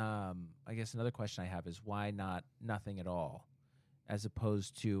why? I guess another question I have is why not nothing at all, as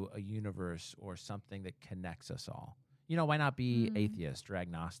opposed to a universe or something that connects us all? Why not be Mm. atheist or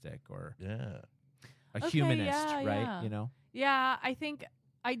agnostic or Yeah. a Okay, humanist? yeah, right? yeah. Yeah, I think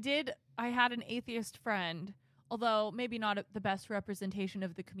I had an atheist friend, although maybe not the best representation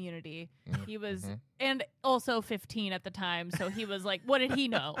of the community. Mhm, He was, mhm. and also 15 at the time, so he was like, what did he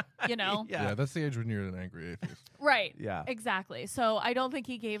know? You know? Yeah, that's the age when you're an angry atheist. Right. Yeah. Exactly. So I don't think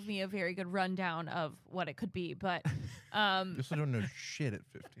he gave me a very good rundown of what it could be, but Just don't know shit at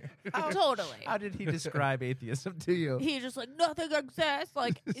 15. totally. How did he describe atheism to you? He's just like, nothing exists.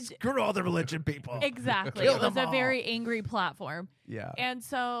 Like, Screw all the religion people. exactly. Kill It was them a all. very angry platform. Yeah. And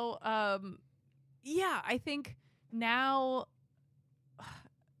so, yeah, I think now.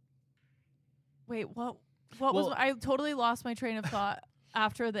 Wait, what was? Well- I totally lost my train of thought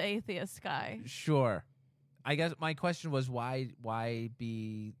after the atheist guy. Sure. I guess my question was why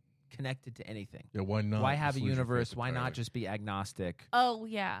be connected to anything? Yeah, why not? Why have a just lose your faith universe? Why not entirely? just be agnostic? Oh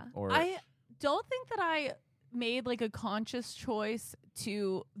yeah. Or- I don't think that I made like a conscious choice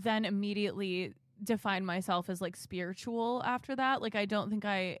to then immediately define myself as like spiritual after that. Like I don't think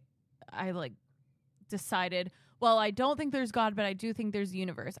I like decided, well, I don't think there's God, but I do think there's the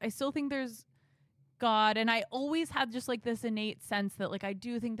universe. I still think there's God, and I always had just like this innate sense that like I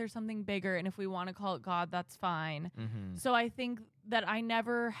do think there's something bigger, and if we want to call it God, that's fine. Mm-hmm. So I think that I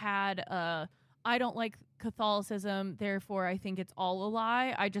never had I don't like Catholicism, therefore I think it's all a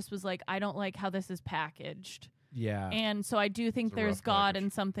lie. I just was like, I don't like how this is packaged. Yeah, And so I do think It's a there's rough God package.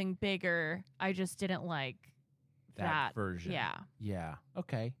 and something bigger. I just didn't like that version. Yeah. Yeah.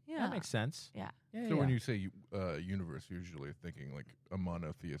 Okay. Yeah. That makes sense. Yeah. Yeah. So yeah. when you say universe, usually you're thinking like a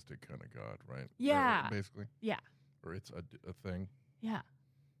monotheistic kind of God, right? Yeah. Basically. Yeah. Or it's a thing. Yeah.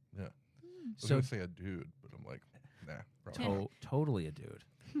 Yeah. I was So gonna say a dude, but I'm like, nah. Probably not. totally a dude.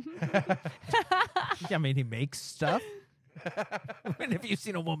 I mean, he makes stuff. When have you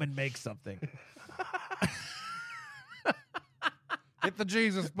seen a woman make something? Hit the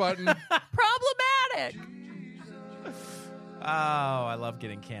Jesus button. Problematic. Oh, I love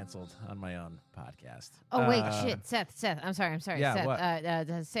getting canceled on my own podcast. Oh wait, shit, Seth. I'm sorry. Yeah, Seth.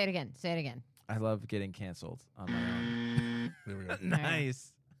 what? Say it again. I love getting canceled on my own. There we go.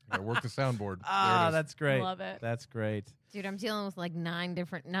 Nice. I work the soundboard. Ah, there it is. that's great. Love it. That's great. Dude, I'm dealing with like 9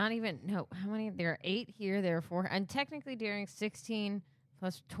 different. Not even how many? There are 8 here. There are 4. I'm technically doing 16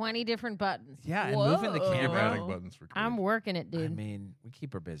 plus 20 different buttons. Yeah, and moving the Whoa. Keep camera. adding buttons for I'm Katie. working it, I dude. mean, we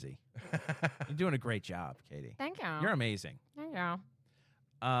keep her busy. You're doing a great job, Katie. Thank you. You're amazing. Thank you.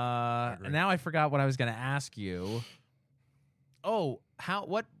 agree. Now I forgot what I was going to ask you. Oh,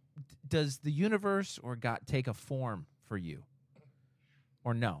 what does the universe or God take a form for you?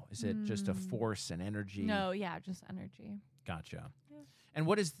 Or no? Is it just a force and energy? No, yeah, just energy. Gotcha. Yeah. And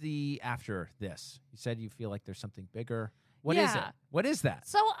what is the after this? You said you feel like there's something bigger. What is it? Yeah. What is that?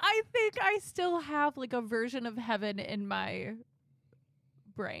 So I think I still have like a version of heaven in my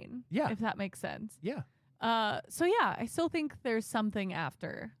brain. Yeah. If that makes sense. Yeah. So yeah, I still think there's something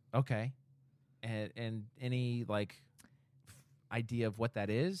after. Okay. And any like idea of what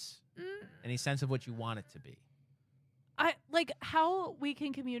that is? Mm, Any sense of what you want it to be? I like how we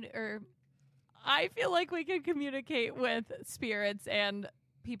can communicate, or I feel like we can communicate with spirits and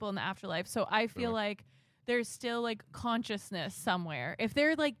people in the afterlife. So I feel Really? like there's still like consciousness somewhere. If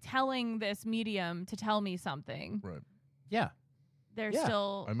they're like telling this medium to tell me something, Right. Yeah. there's Yeah.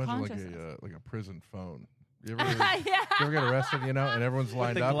 still I imagine consciousness. like a prison phone. You ever, Yeah. you ever get arrested, and everyone's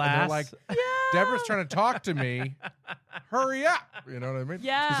lined the up, glass. and they're like, Yeah. Deborah's trying to talk to me. Hurry up. You know what I mean? 'Cause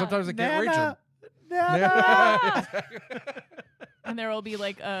Yeah. sometimes they can't reach them. Yeah. And there will be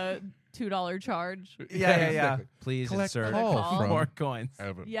like a $2 charge. Yeah. exactly. Please Collect insert call from more coins.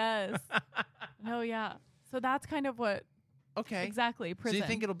 heaven. Yes. No, yeah. So that's kind of what Okay. exactly prison. So you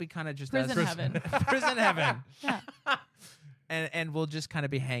think it'll be kind of just Prison us- heaven. prison heaven. Yeah. And we'll just kind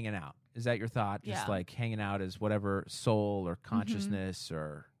of be hanging out. Is that your thought? Just Yeah. like hanging out as whatever soul or consciousness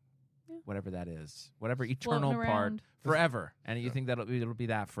or Yeah. whatever that is, whatever Floating eternal part around. forever. And you think that'll be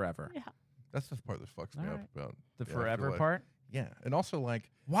that forever? Yeah. That's the part that fucks me All up right. about The the forever afterlife. part. Yeah, and also like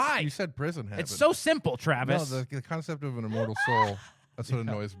Why? you said, prison heaven. It's so simple, Travis. No, the concept of an immortal soul. That's what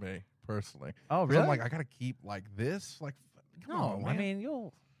annoys me personally. oh, 'Cause I'm like, I gotta keep like this. Like, come no. on, I man. mean,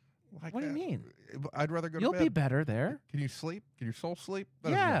 you'll Like, what do you mean? I'd rather go to you'll bed. be better there. Can you sleep? Can your soul sleep? That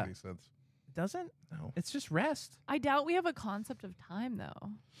Yeah. doesn't make any sense. It doesn't. No. It's just rest. I doubt we have a concept of time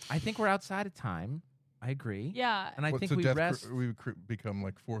though. I think we're outside of time. I agree. Yeah. And I What, think so we death rest we become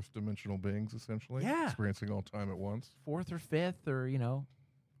like fourth dimensional beings essentially. Yeah. Experiencing all time at once. fourth or fifth or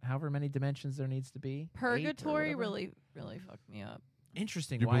however many dimensions there needs to be. 8 or Purgatory whatever. really fucked me up.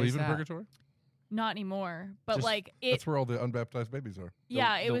 Interesting. Do you Why believe is in that? purgatory? Not anymore. But Just- like it That's where all the unbaptized babies are.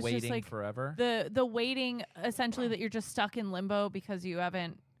 yeah, The it was waiting just like forever. the waiting essentially that you're just stuck in limbo because you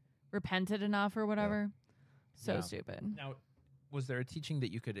haven't repented enough or whatever. So Yeah. stupid. Now, was there a teaching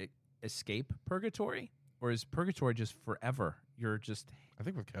that you could escape purgatory, or is purgatory just forever? You're just I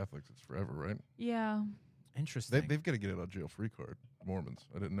think with Catholics it's forever, right? Yeah. interesting. They've got to get out of jail free card. Mormons.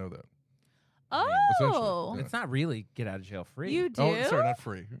 I didn't know that. Oh. Yeah. It's not really get out of jail free. You do? Oh, sorry, not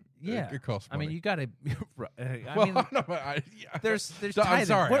free. Yeah. It costs I money. mean, you got to. I well, mean, no, but there's So, I'm tithing.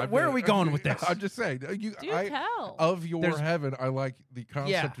 sorry. Where are we going with this? I'm just saying. Do tell. Of your There's- heaven, I like the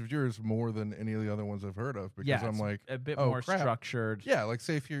concept of yours more than any of the other ones I've heard of because yeah, I'm it's like, a bit oh, more crap. structured. yeah, like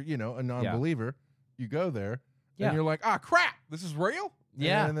say if you're, a non-believer, you go there, Yeah. and you're like, ah, crap, this is real?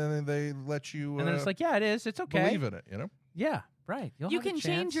 Yeah. And then they let you And then it's like, yeah, it is. It's okay. believe in it, Yeah. Right. You'll You have a can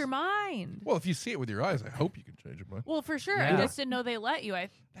change your chance. mind. Well, if you see it with your eyes, I hope you can change your mind. Well, for sure. Yeah. I just didn't know they let you.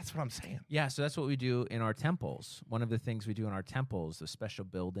 That's what I'm saying. Yeah, so that's what we do in our temples. One of the things we do in our temples, the special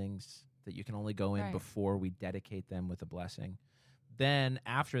buildings that you can only go in Right. before we dedicate them with a blessing. Then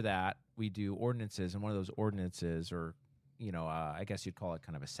after that, we do ordinances, and one of those ordinances, or I guess you'd call it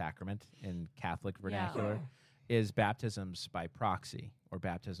kind of a sacrament in Catholic vernacular, is baptisms by proxy, or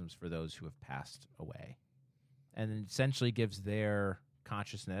baptisms for those who have passed away, and it essentially gives their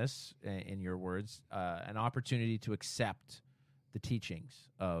consciousness, in your words, an opportunity to accept the teachings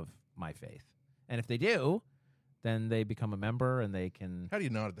of my faith. And if they do, then they become a member and they can How do you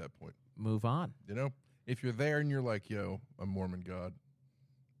not at that point? move on. You know, if you're there and you're like, "Yo, I'm Mormon God,"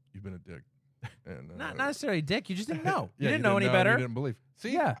 you've been a dick. And Not necessarily dick. You just didn't know. Yeah, you didn't know any and better. You didn't believe.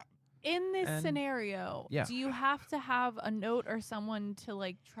 See, Yeah. In this And- scenario, Yeah. do you have to have a note or someone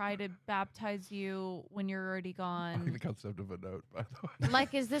to try to baptize you when you're already I gone? like the concept of a note, by the way.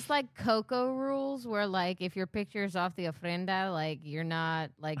 Like, is this like Coco rules where, like, if your picture's off the ofrenda, like, you're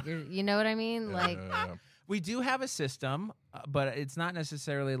not, like, you know what I mean? Yeah, Like, yeah. We do have a system, but it's not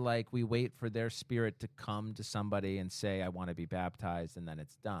necessarily like we wait for their spirit to come to somebody and say, "I want to be baptized," and then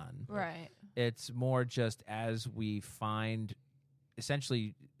it's done. Right. It's more just as we find,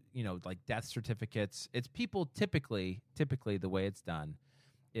 essentially, like death certificates. It's people typically the way it's done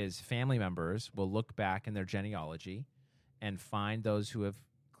is family members will look back in their genealogy and find those who have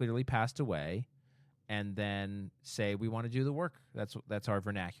clearly passed away, and then say, "We want to do the work." That's our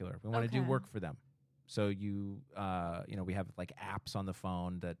vernacular. We want to do Okay. work for them. So we have like apps on the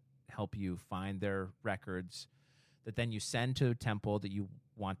phone that help you find their records that then you send to a temple that you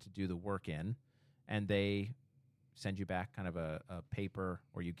want to do the work in, and they send you back kind of a paper,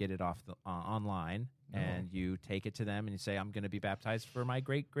 or you get it off the online, and you take it to them and you say, "I'm going to be baptized for my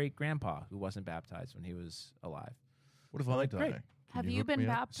great-great-grandpa who wasn't baptized when he was alive." What if I die? Great. Can Have you hook been me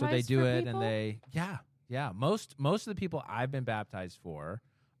up? baptized? So they do for it, people? and they most of the people I've been baptized for,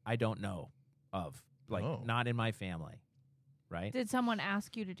 I don't know of, like not in my family, right? Did someone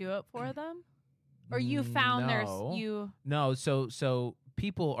ask you to do it for them, or you found No. No, so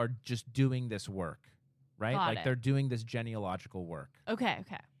people are just doing this work, right? Got Like it. they're doing this genealogical work. Okay.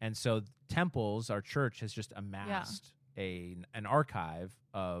 And so temples, our church has just amassed an archive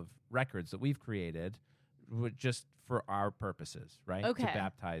of records that we've created just for our purposes, right? Okay. To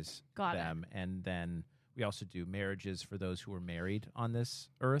baptize Got it. them. And then we also do marriages for those who are married on this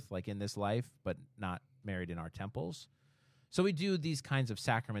earth, like in this life, but not married in our temples. So we do these kinds of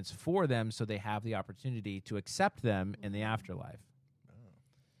sacraments for them so they have the opportunity to accept them in the afterlife.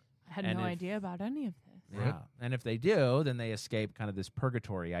 I had And no if- idea about any of this. Right. Yeah. And if they do, then they escape kind of this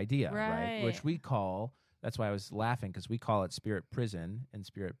purgatory idea, right? Which Right. we call, that's why I was laughing, because we call it spirit prison and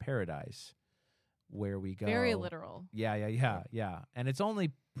spirit paradise, where we go. Very literal. Yeah. And it's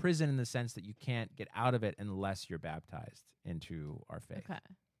only prison in the sense that you can't get out of it unless you're baptized into our faith, Okay.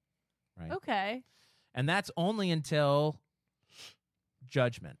 right? Okay. And that's only until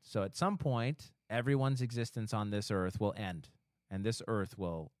judgment. So at some point, everyone's existence on this earth will end, and this earth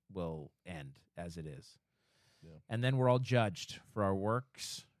will end as it is. Yeah. And then we're all judged for our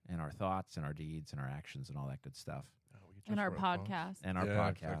works and our thoughts and our deeds and our actions and all that good stuff, Oh, we get And just our right thoughts. podcast. and our Yeah,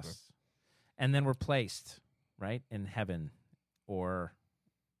 podcasts. exactly. And then we're placed, right, in heaven or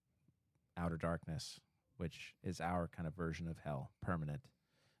outer darkness, which is our kind of version of hell, permanent,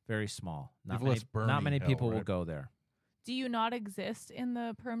 very small. Not Give many, us burning not many hell, people will right? go there. Do you not exist in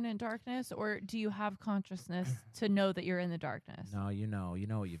the permanent darkness, or do you have consciousness to know that you're in the darkness? No, you know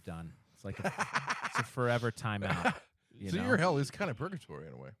what you've done. It's like it's a forever timeout. So your hell is kind of purgatory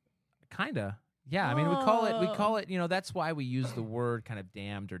in a way. Kinda. Yeah, I mean we call it, that's why we use the word kind of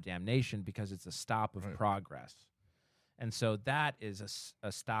damned or damnation, because it's a stop of Right. progress. And so that is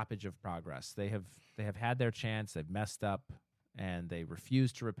a stoppage of progress. They have had their chance, they've messed up, and they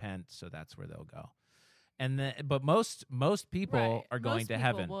refuse to repent, so that's where they'll go. And but most people Right. are going Most to people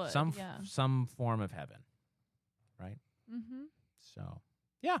heaven, would, some yeah. some form of heaven, right? Mm-hmm. So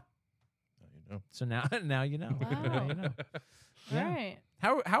Now you know. so now you know. Now you know. Yeah. All right.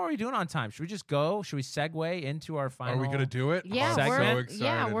 How are we doing on time? Should we just go? Should we segue into our final? Are we gonna do it? yeah, Segment. I'm so we're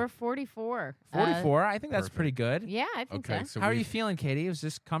excited. we're 44. 44? I think that's Perfect. pretty good. Yeah, I think Okay, so. so How are you we- feeling, Katie? Is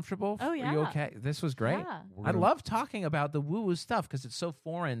this comfortable? Oh, Are you yeah. okay? This was great. Yeah. we're I gonna- love talking about the woo-woo stuff because it's so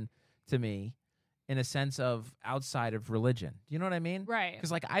foreign to me in a sense of outside of religion. Do you know what I mean? Right.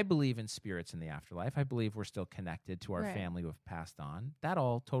 Because like I believe in spirits in the afterlife. I believe we're still connected to our Right. family who have passed on. That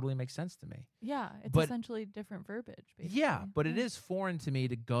all totally makes sense to me. Yeah. It's But- essentially different verbiage. Basically. Yeah, but it is foreign to me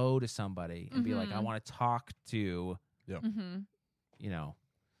to go to somebody and be like, I Mhm. want to talk to, Mm-hmm.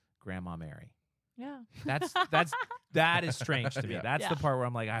 Grandma Mary. Yeah. That is strange to me. Yeah. That's Yeah. the part where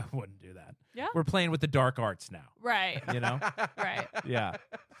I'm like, I wouldn't do that. Yeah. We're playing with the dark arts now. Right. You know? Right. Yeah.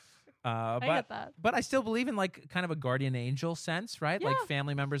 I get that. But I still believe in like kind of a guardian angel sense, right? Like Yeah.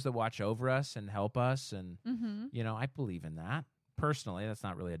 family members that watch over us and help us, and Mm-hmm. you know, I believe in that personally. That's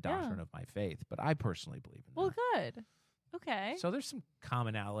not really a doctrine of my faith, but I personally believe in Well, that. good. Okay. So there's some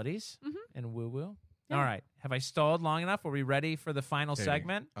commonalities Mhm. in woo woo. Yeah. All right, have I stalled long enough? Are we ready for the final Katie.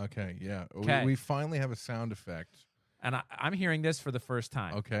 segment? Okay, yeah. Okay. We finally have a sound effect. And I'm hearing this for the first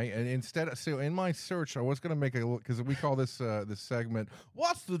time. Okay, and instead, so in my search, I was going to make a because we call this this segment,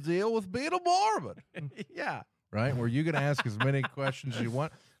 "What's the deal with being a Mormon?" Yeah. Right, where you can ask as many questions as you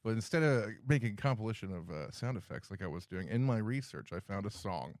want, but instead of making a compilation of sound effects like I was doing in my research, I found a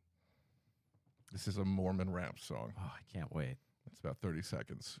song. This is a Mormon rap song. Oh, I can't wait. It's about 30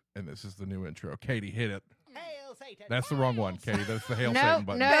 seconds, and this is the new intro. Katie, hit it. Hail Satan. That's the wrong one, Katie. That's the Hail No, Satan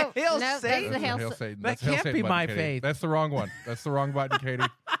button. no, Hail no. That's Satan. the That's Hail. Satan. That That's the Hail can't Satan be button, my Katie. faith. That's the wrong one. That's the wrong button, Katie.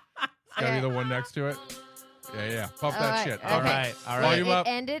 It's got to be the one next to it. Yeah. Pump that Alright, shit. okay. All right. All Wait, right. Volume it up.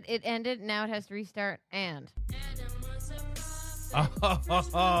 ended. It ended. Now it has to restart. And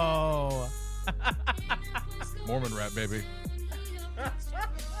Oh. Mormon rap, baby.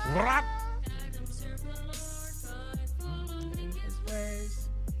 Rap.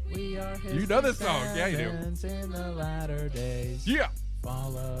 You know this song. Yeah, you do. In the latter days. Yeah.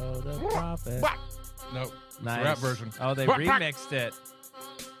 Follow the prophet. Whack. No. It's the Nice. rap version. Oh, they Whack, whack. remixed it.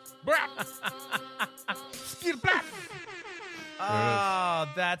 Skid black.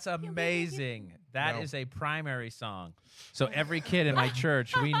 Oh, that's amazing. That No. is a primary song. So every kid in my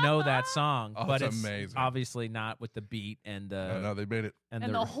church, we know that song, Oh, but it's it's amazing. obviously not with the beat and No, they made it. And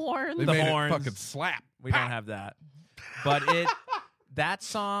the horns. They The made horns. it fucking slap. We don't have that. But that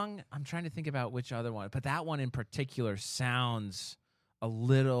song, I'm trying to think about which other one, but that one in particular sounds a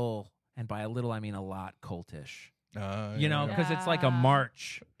little, and by a little I mean a lot, cultish. You know, because it's like a Yeah.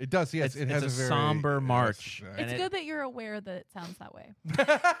 march. it does. Yes, it's it has a a very somber yes, march. right. And It's it- good that you're aware that it sounds that way.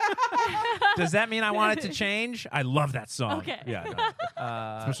 Does that mean I want it to change? I love that song. Okay. Yeah.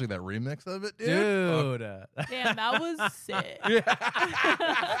 No. Especially that remix of it, dude. Dude, Damn, that was sick.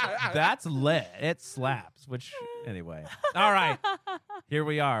 that's lit. It slaps. Which, anyway. All right. Here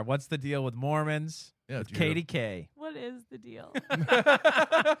we are. What's the deal with Mormons? Yeah, With do you Katie K. What is the deal?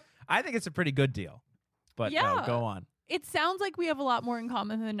 I think it's a pretty good deal. But no, Yeah. go on. It sounds like we have a lot more in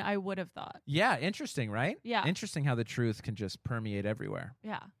common than I would have thought. Yeah, interesting, right? Yeah. Interesting how the truth can just permeate everywhere.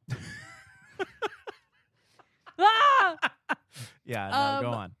 Yeah. Ah! Yeah, no, go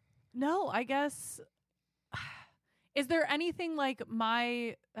Um, on. No, I guess. Is there anything like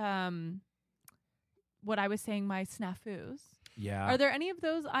my what I was saying, my snafus? Yeah. Are there any of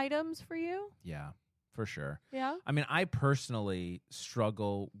those items for you? Yeah, for sure. Yeah. I mean, I personally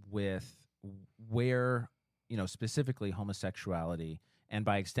struggle with where, specifically homosexuality and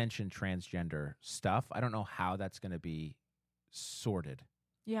by extension transgender stuff. I don't know how that's going to be sorted,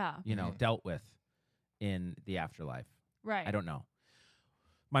 Yeah. dealt with in the afterlife. Right. I don't know.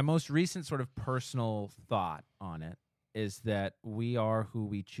 My most recent sort of personal thought on it is that we are who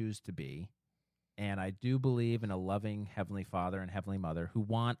we choose to be. And I do believe in a loving Heavenly Father and Heavenly Mother who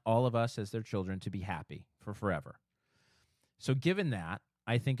want all of us as their children to be happy for forever. So given that,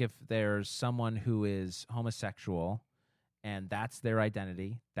 I think if there's someone who is homosexual and that's their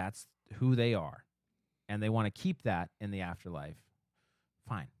identity, that's who they are, and they want to keep that in the afterlife,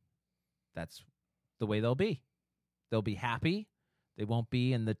 fine. That's the way they'll be. They'll be happy. They won't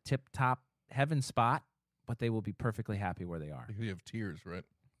be in the tip-top heaven spot, but they will be perfectly happy where they are. You have tears, right?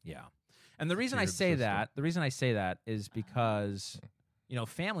 Yeah. And the reason I Tiered say system. that is because,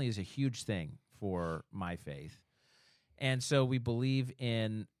 family is a huge thing for my faith. And so we believe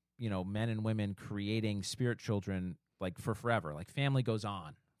in, men and women creating spirit children like for forever. Like family goes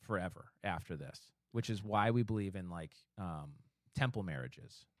on forever after this, which is why we believe in temple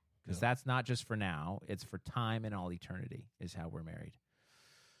marriages. Because that's not just for now, it's for time and all eternity is how we're married.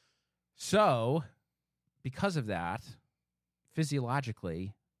 So, because of that,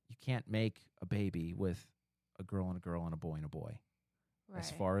 physiologically, you can't make a baby with a girl and a girl and a boy and a boy,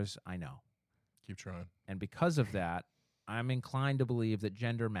 as far as I know. Keep trying. And because of that, I'm inclined to believe that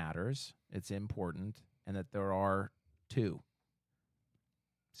gender matters, it's important, and that there are two.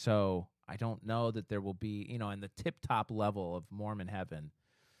 So I don't know that there will be, in the tip-top level of Mormon heaven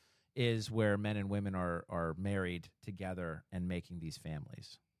is where men and women are married together and making these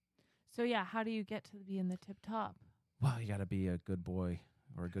families. So yeah, how do you get to be in the tip top? Well, you got to be a good boy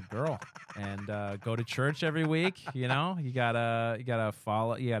or a good girl, and go to church every week. You know, you gotta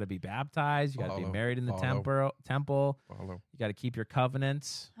follow. You gotta be baptized. You gotta be Follow, married in the follow. temple. Follow. You gotta keep your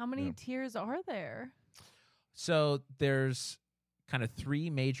covenants. How many Yeah. tiers are there? So there's kind of three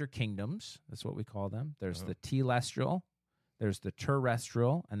major kingdoms. That's what we call them. There's the telestial, there's the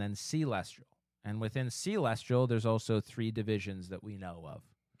terrestrial, and then celestial. And within celestial, there's also three divisions that we know of.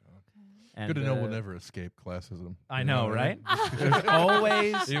 And Good to know we'll never escape classism. I You know, what right? mean? There's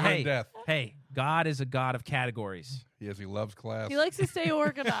always Even hey, in death. hey, God is a God of categories. Yes, he loves class. He likes to stay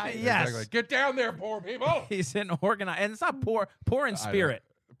organized. Yeah. Exactly. Get down there, poor people. He's an organized, and it's not poor in I know. spirit.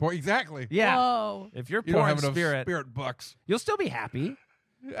 Poor, exactly. Yeah, Whoa. if you're You poor don't in have enough spirit, spirit bucks. you'll still be happy.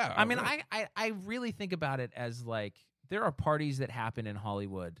 Yeah. I mean, right. I really think about it as like there are parties that happen in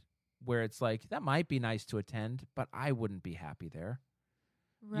Hollywood where it's like that might be nice to attend, but I wouldn't be happy there.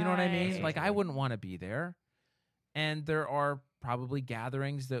 You know what I mean? Right. Like I wouldn't want to be there. And there are probably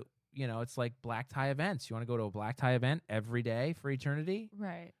gatherings that, you know, it's like black tie events. You want to go to a black tie event every day for eternity?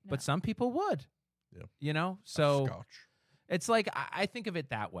 Right. But no. some people would. Yeah. You know? So Scotch. it's like I think of it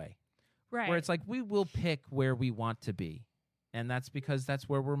that way. right. Where it's like we will pick where we want to be. And that's because that's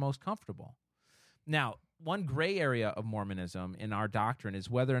where we're most comfortable. Now, one gray area of Mormonism in our doctrine is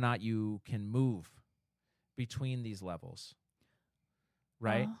whether or not you can move between these levels.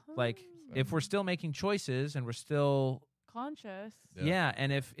 Right? Like if we're still making choices and we're still conscious. yeah,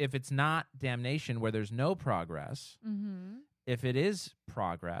 and if it's not damnation where there's no progress, Mm-hmm. if it is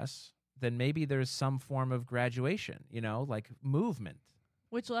progress, then maybe there's some form of graduation, you know, like movement.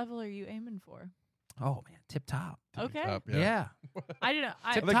 Which level are you aiming for? Oh man, tip top. Okay. Top, Yeah. I don't know.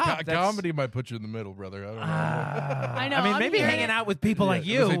 I Tip think top, that's- comedy might put you in the middle, brother. I don't know. I know, I mean, I'm maybe hearing hanging it. out with people like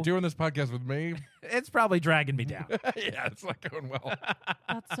Yeah, I was gonna you, say, doing this podcast with me. it's probably dragging me down. Yeah, it's not going well.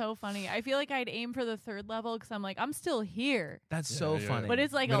 That's so funny. I feel like I'd aim for the third level because I'm like, I'm still here. That's Yeah, so yeah. funny. But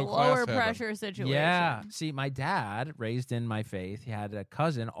it's like Middle a class lower heaven. pressure situation. yeah. See, my dad, raised in my faith, he had a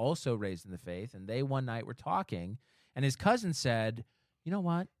cousin also raised in the faith, and they one night were talking, and his cousin said, "You know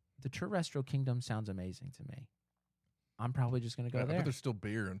what? The terrestrial kingdom sounds amazing to me. I'm probably just going to go I there." bet there's still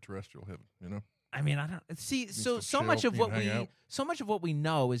beer in terrestrial heaven. You know. I mean, I don't see. So still much chill, of you what can hang we out. so much of what we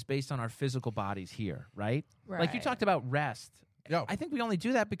know is based on our physical bodies here, right? Like you Right. talked about rest. Yeah. I think we only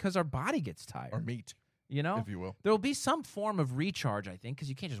do that because our body gets tired. Or meat, You know, if you will. there will be some form of recharge, I think, because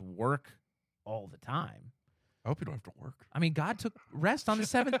you can't just work all the time. I hope you don't have to work. I mean, God took rest on the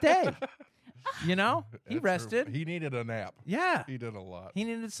seventh day. You know, He That's true. rested. He needed a nap. Yeah, He did a lot. he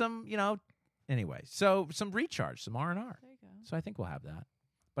needed some. You know, anyway, so some recharge, some R&R. There you go. So I think we'll have that,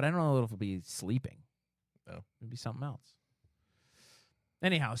 but I don't know if it'll be sleeping. No. It'll be something else.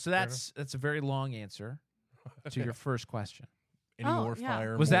 Anyhow, so that's a very long answer to your first question. Any Oh, more yeah.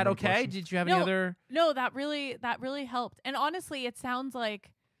 fire? Was that Mormon okay? questions? Did you have any No. other? No, that really helped. And honestly, it sounds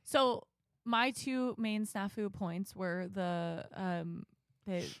like so. My two main snafu points were the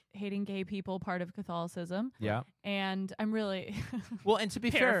hating gay people part of Catholicism, Yeah. and I'm really Well, and to be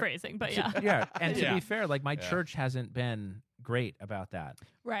fair, paraphrasing, but yeah, yeah, and to Yeah. be fair, like my Yeah. church hasn't been great about that.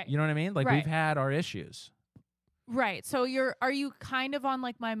 right, You know what I mean? Like Right. we've had our issues. right. So are you kind of on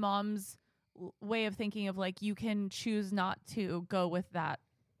like my mom's way of thinking of like you can choose not to go with that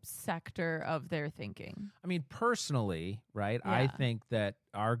sector of their thinking? I mean, personally, right? I Yeah. think that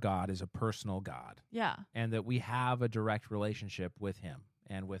our God is a personal God, Yeah, and that we have a direct relationship with Him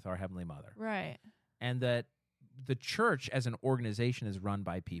and with our Heavenly Mother, right. and that the church as an organization is run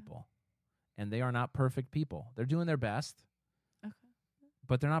by people, and they are not perfect people. They're doing their best, Okay.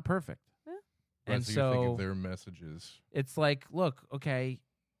 but they're not perfect. Yeah. Right, And so you think so of their messages. it's like, look, okay,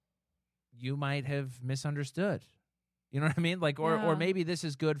 you might have misunderstood. You know what I mean? Like, or Yeah. maybe this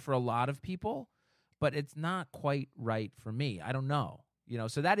is good for a lot of people, but it's not quite right for me. I don't know. You know,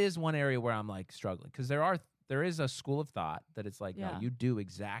 so that is one area where I'm like struggling because there is a school of thought that it's like, Yeah. no, you do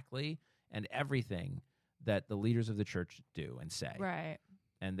exactly and everything that the leaders of the church do and say, Right.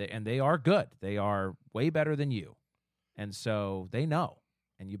 and they are good. They are way better than you, and so they know,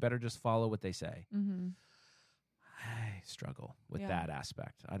 and you better just follow what they say. Mm-hmm. I struggle with Yeah. that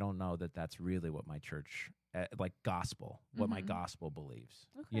aspect. I don't know that that's really what my church, like gospel, what my Mhm. gospel believes.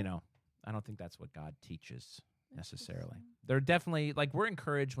 Okay. You know, I don't think that's what God teaches necessarily. They're definitely like we're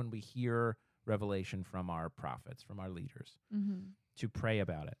encouraged when we hear revelation from our prophets, from our leaders, Mm-hmm. to pray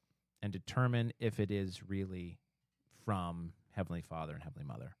about it and determine if it is really from Heavenly Father and Heavenly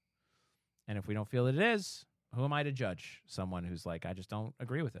Mother. And if we don't feel that it is, who am I to judge someone who's like, I just don't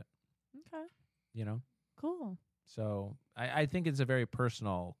agree with it? Okay. You know? Cool. So I think it's a very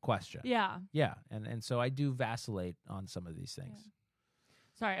personal question. Yeah. Yeah. And so I do vacillate on some of these things.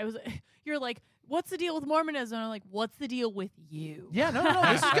 Sorry, I was. You're like what's the deal with Mormonism? And I'm like, what's the deal with you? Yeah, no,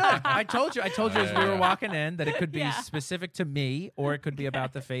 this is good. I told you as we were Yeah. walking in that it could be Yeah. specific to me or it could be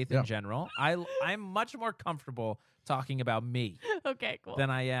about the faith Yeah. in general. I'm much more comfortable talking about me Okay, cool. than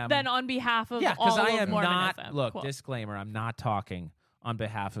I am. Then on behalf of yeah, all I of am Mormonism. not. Look, Cool. disclaimer: I'm not talking on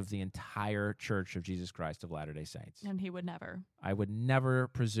behalf of the entire Church of Jesus Christ of Latter-day Saints. And he would never. I would never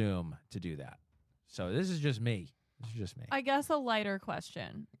presume to do that. So this is just me. This is just me. I guess a lighter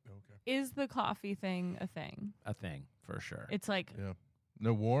question. Okay. Is the coffee thing a thing? A thing for sure. It's like, Yeah.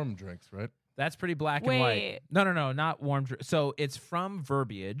 No warm drinks, right? That's pretty black and white. Wait. No, not warm. So it's from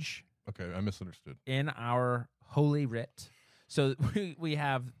verbiage Okay, I misunderstood. in our holy writ. So we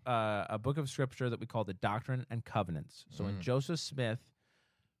have a book of scripture that we call the Doctrine and Covenants. So when Joseph Smith,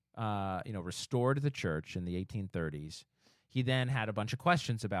 restored the church in the 1830s, he then had a bunch of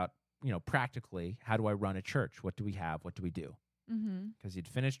questions about, practically, how do I run a church? What do we have? What do we do? Because he'd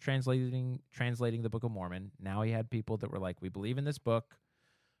finished translating the Book of Mormon. Now he had people that were like, we believe in this book.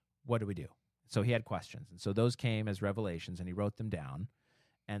 What do we do? So he had questions. And so those came as revelations, and he wrote them down.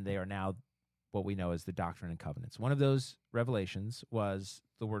 And they are now what we know as the Doctrine and Covenants. One of those revelations was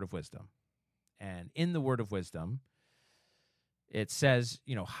the Word of Wisdom. And in the Word of Wisdom, it says,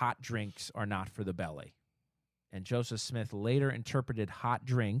 hot drinks are not for the belly. And Joseph Smith later interpreted hot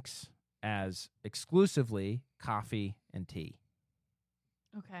drinks as exclusively coffee and tea.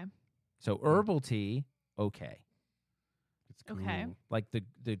 okay. So herbal tea, okay. It's cool. Okay. Like the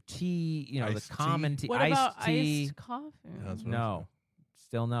tea, the Iced common tea, What iced about tea. iced coffee? Yeah, that's what I'm No,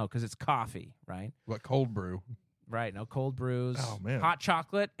 still no, because it's coffee, right? What cold brew? Right, no cold brews. Oh, man. Hot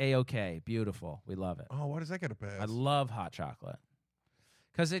chocolate, A-okay, beautiful. We love it. Oh, why does that get a pass? I love hot chocolate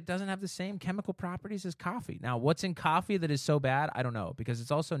because it doesn't have the same chemical properties as coffee. Now, what's in coffee that is so bad? I don't know, because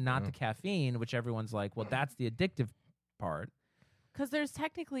it's also not the caffeine, which everyone's like, well, that's the addictive part. Because there's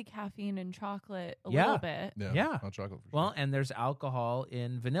technically caffeine in chocolate a Yeah. little bit. Yeah. Hot chocolate. For Well, sure. and there's alcohol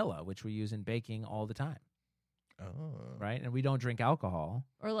in vanilla, which we use in baking all the time, Oh. right? And we don't drink alcohol,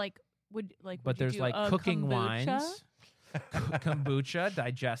 Or like, but would you there's do like a cooking kombucha, wines. Kombucha,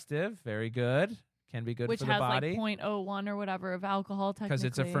 digestive, very good. Can be good which for the has body like 0.01 or whatever of alcohol technically. because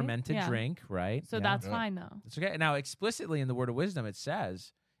it's a fermented Yeah. drink, right? So Yeah. that's Yeah. fine though. It's okay. Now, explicitly in the Word of Wisdom, it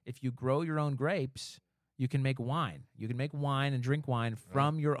says if you grow your own grapes, you can make wine. You can make wine and drink wine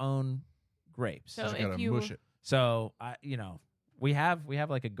from your own grapes. So Just if gotta you- mush it. So, we have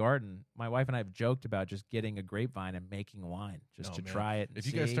like a garden. My wife and I have joked about just getting a grapevine and making wine just Oh, to man. try it. And If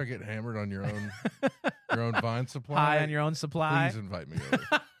you guys see. start getting hammered on your own vine supply, high on your own supply, please invite me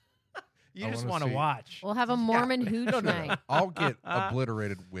over. you I just wanna want to see- watch. We'll have a Mormon hooch No, night. I'll get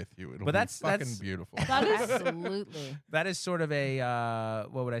obliterated with you. It'll But be that's- fucking beautiful. That is Absolutely. That is sort of a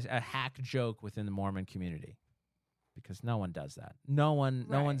a hack joke within the Mormon community, because no one does that. No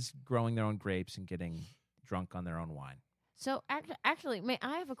Right. one's growing their own grapes and getting drunk on their own wine. So actually,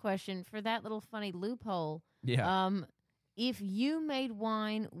 I have a question for that little funny loophole. Yeah. If you made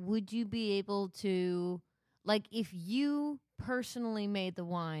wine, would you be able to, like, if you personally made the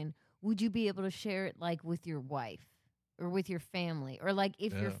wine, would you be able to share it, like, with your wife or with your family? Or, like,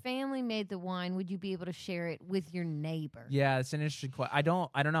 if your Yeah. family made the wine, would you be able to share it with your neighbor? Yeah, it's an interesting question. I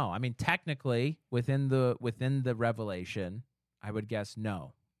don't know. I mean, technically, within the revelation, I would guess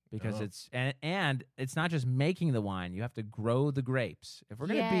no, because Oh. it's and it's not just making the wine. You have to grow the grapes. If we're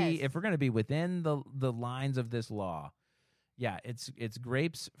Yes. gonna be within the lines of this law, yeah, it's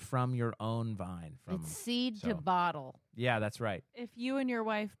grapes from your own vine. From It's seed so- to bottle. yeah, that's right. if you and your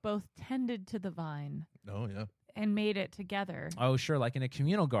wife both tended to the vine Oh yeah. and made it together. Oh, sure, like in a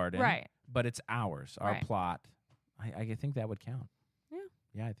communal garden, Right. But it's ours, our Right. plot. I think that would count. Yeah.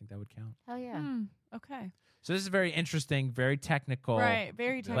 Yeah, I think that would count. Hell yeah. Okay. So this is very interesting, very technical. Right.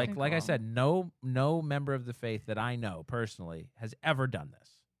 Very technical. Like I said, no member of the faith that I know personally has ever done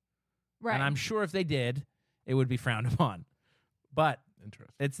this. Right. And I'm sure if they did, it would be frowned upon. But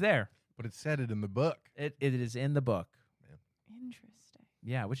Interesting. it's there. But it said it in the book. It is in the book. Interesting.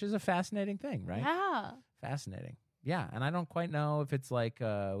 Yeah, which is a fascinating thing, right? Yeah. Fascinating. Yeah, and I don't quite know if it's like,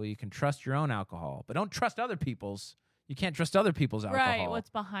 well, you can trust your own alcohol, but don't trust other people's. You can't trust other people's alcohol. Right. What's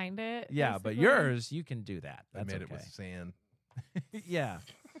behind it? yeah, but basically. yours, you can do that. I That's made okay. it with sand. Yeah.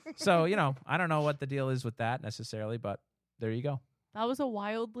 So, I don't know what the deal is with that necessarily, but there you go. That was a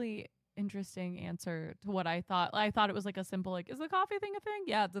wildly interesting answer to what I thought. I thought it was like a simple, like, is the coffee thing a thing?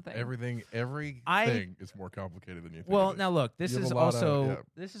 Yeah, it's a thing. Everything is more complicated than you think. Well, it is. now look, this You have is a lot of- also yeah.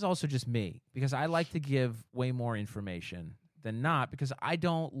 this is also just me, because I like to give way more information than not, because I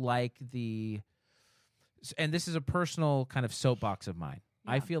don't like and this is a personal kind of soapbox of mine.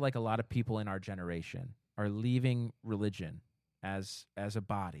 I Yeah. feel like a lot of people in our generation are leaving religion as a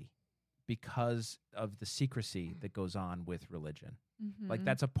body because of the secrecy that goes on with religion. Like Mhm.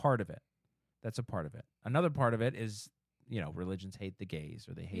 that's a part of it. That's a part of it. Another part of it is, religions hate the gays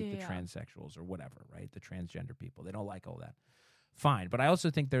or they hate the Yeah. transsexuals or whatever, right? The transgender people. They don't like all that. Fine. But I also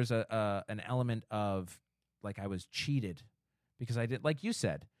think there's an element of like I was cheated because I did, like you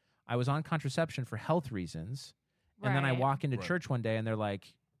said, I was on contraception for health reasons. And then I Right. walk into Right. church one day and they're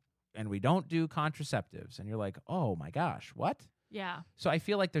like, and we don't do contraceptives. And you're like, oh my gosh, what? Yeah. So I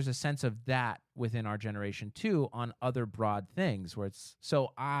feel like there's a sense of that within our generation too on other broad things where it's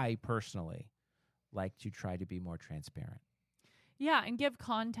so I personally like to try to be more transparent. Yeah, and give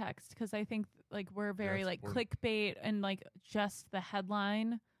context because I think like we're very it's like important. clickbait and like just the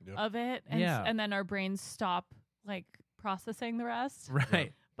headline Yep. of it, and Yeah. and then our brains stop like processing the rest.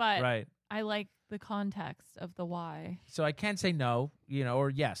 Right. But Right. I like the context of the why. So I can't say no, or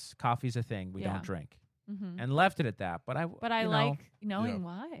yes, coffee's a thing we Yeah. don't drink. Hmm. And left it at that. But I like knowing Yeah.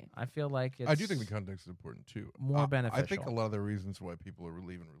 why. I feel like it's I do think the context is important too. more I think beneficial. a lot of the reasons why people are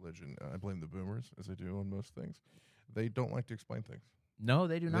leaving religion, I blame the boomers, as I do on most things. They don't like to explain things. No,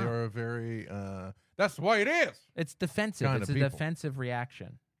 they do They not. are a very, that's the way it is. It's defensive. kind It's of a people. defensive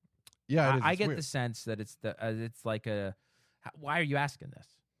reaction. Yeah, it is. I It's get weird. the sense that it's like why are you asking this?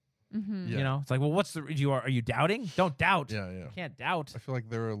 Mm-hmm. Yeah. You know, it's like, well, what's the are you doubting? Don't doubt. Yeah, yeah. You can't doubt. I feel like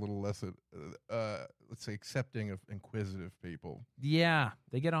they're a little less, let's say, accepting of inquisitive people. Yeah,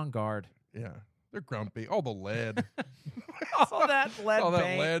 they get on guard. Yeah, they're grumpy. All the lead, All that lead all that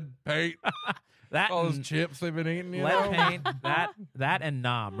paint. lead paint, That all those and chips they've been eating. You lead know? paint. That and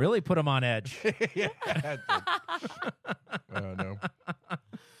Nom really put them on edge. Yeah, no.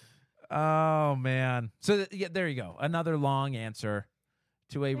 Oh man. So there you go. Another long answer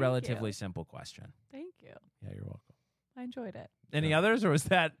to a Thank relatively you. simple question. Thank you. Yeah, you're welcome. I enjoyed it. Any Yeah. others, or was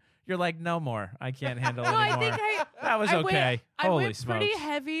that you're like no more? I can't handle No, it I anymore. think that was I okay. Went, I Holy went smokes. pretty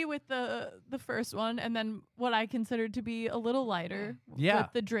heavy with the first one, and then what I considered to be a little lighter Yeah.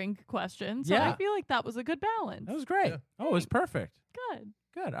 with the drink question. So Yeah. I feel like that was a good balance. That was great. Yeah. Oh, it was perfect. Good.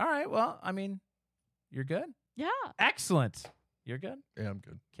 Good. All right. Well, I mean, you're good. Yeah. Excellent. You're good. Yeah, I'm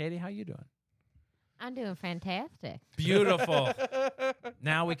good. Katie, how you doing? I'm doing fantastic. Beautiful.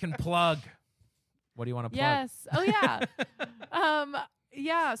 Now we can plug. What do you want to plug? Yes. Oh yeah.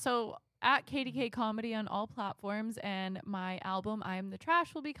 Yeah. So at KDK Comedy on all platforms, and my album I Am the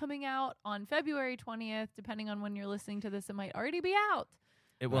Trash will be coming out on February 20th. Depending on when you're listening to this, it might already be out.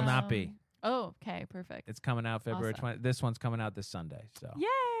 It will not be. Oh, okay, perfect. It's coming out February Awesome. 20th. This one's coming out this Sunday. So Yay!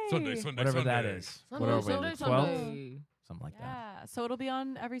 Sunday. whatever that is. Sunday, Whatever, Sunday, the 12th? Sunday. Something like that. Yeah. So it'll be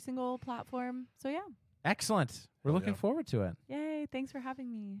on every single platform. So yeah. Excellent. We're Hell looking yeah. forward to it. Yay! Thanks for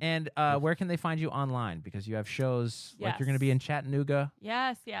having me. And where can they find you online? Because you have shows like you're going to be Yes. in Chattanooga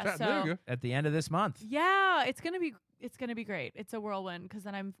Yes. Yeah. So Chattanooga. at the end of this month. yeah, it's gonna be great. It's a whirlwind because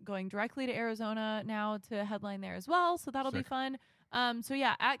then I'm going directly to Arizona now to headline there as well. So that'll be Sick. fun. So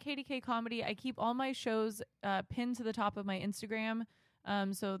yeah, at KDK Comedy, I keep all my shows pinned to the top of my Instagram.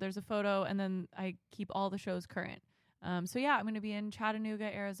 So there's a photo, and then I keep all the shows current. So yeah, I'm gonna be in Chattanooga,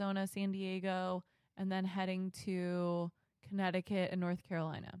 Arizona, San Diego, and then heading to Connecticut and North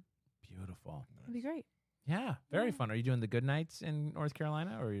Carolina. Beautiful. It'll be great. Yeah, very Yeah. fun. Are you doing the Good Nights in North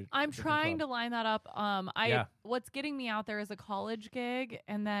Carolina, or are you I'm trying to line that up. Yeah. What's getting me out there is a college gig,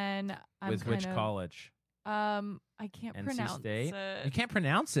 and then I'm with which kind of, college? I can't NC pronounce State? it. You can't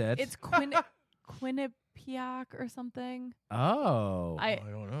pronounce it. It's Quinnipiac or something. oh. I I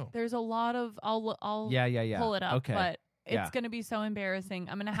don't know. there's a lot of I'll yeah. pull it up, Okay. but it's Yeah. gonna be so embarrassing.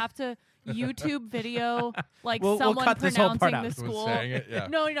 I'm gonna have to YouTube video like We'll someone cut this whole part pronouncing out. the Someone school. saying it, yeah.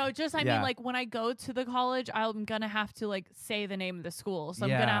 No, just I Yeah. mean like when I go to the college, I'm gonna have to like say the name of the school. So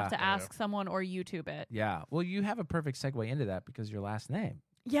I'm gonna Yeah. have to Yeah. ask someone or YouTube it. Yeah. Well, you have a perfect segue into that because your last name.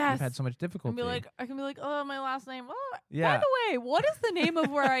 Yes. You've had so much difficulty. I can be like, oh, my last name. Oh, Yeah. by the way, what is the name of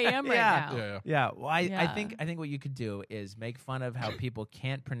where I am right Yeah. now? Yeah. Yeah. Well, I Yeah. think what you could do is make fun of how people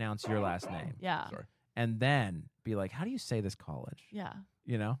can't pronounce your last name, Yeah. Sorry. and then be like, "How do you say this college?" Yeah.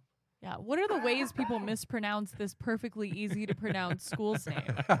 You know. Yeah. What are the ways people mispronounce this perfectly easy to pronounce school's name?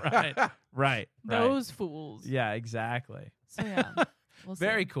 right. Right. Those fools. Yeah. Exactly. So yeah. We'll see.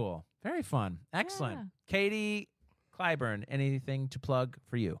 Very cool. Very fun. Excellent. Yeah. Katie Clyburn, anything to plug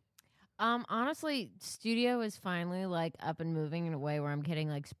for you? Honestly, studio is finally like up and moving in a way where I'm getting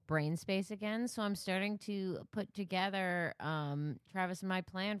like brain space again. So I'm starting to put together Travis and my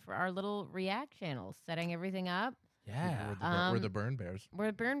plan for our little React channel, setting everything up. Yeah. We're the Burn Bears.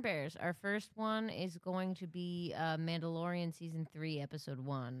 We're Burn Bears. Our first one is going to be Mandalorian season 3, episode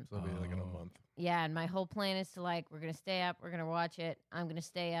 1. So it'll be like in a Oh. month. Yeah, and my whole plan is to like, we're gonna stay up, we're gonna watch it, I'm gonna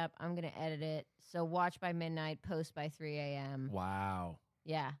stay up, I'm gonna edit it. So watch by midnight, post by 3 a.m. Wow.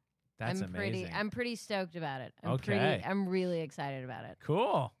 Yeah. That's amazing. I'm pretty stoked about it. Okay. I'm really excited about it.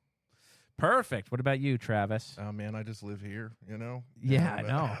 Cool. Perfect. What about you, Travis? Oh man, I just live here, you know. Yeah, I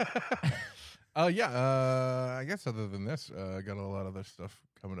know. I guess other than this, I got a lot of other stuff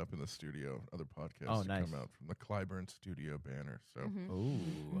coming up in the studio, other podcasts Oh, that nice. come out from the Clyburn Studio banner. So Mhm.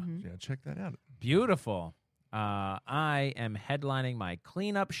 Ooh. Mhm. yeah, check that out. Beautiful. I am headlining my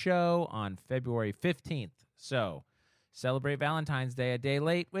cleanup show on February 15th. So celebrate Valentine's Day a day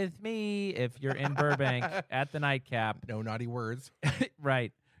late with me if you're in Burbank at the Nightcap. No naughty words.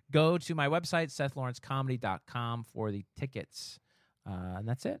 Right. Go to my website, SethLawrenceComedy.com for the tickets. And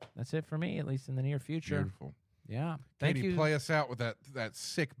that's it. That's it for me, at least in the near future. Beautiful. Yeah. Thank Katie, you. play us out with that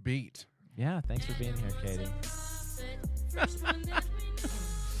sick beat. Yeah. Thanks for being here, Katie.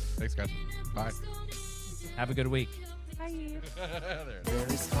 Thanks, guys. Bye. Have a good week. There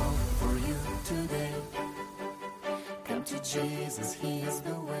is hope for you today. Come to Jesus, He is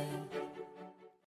the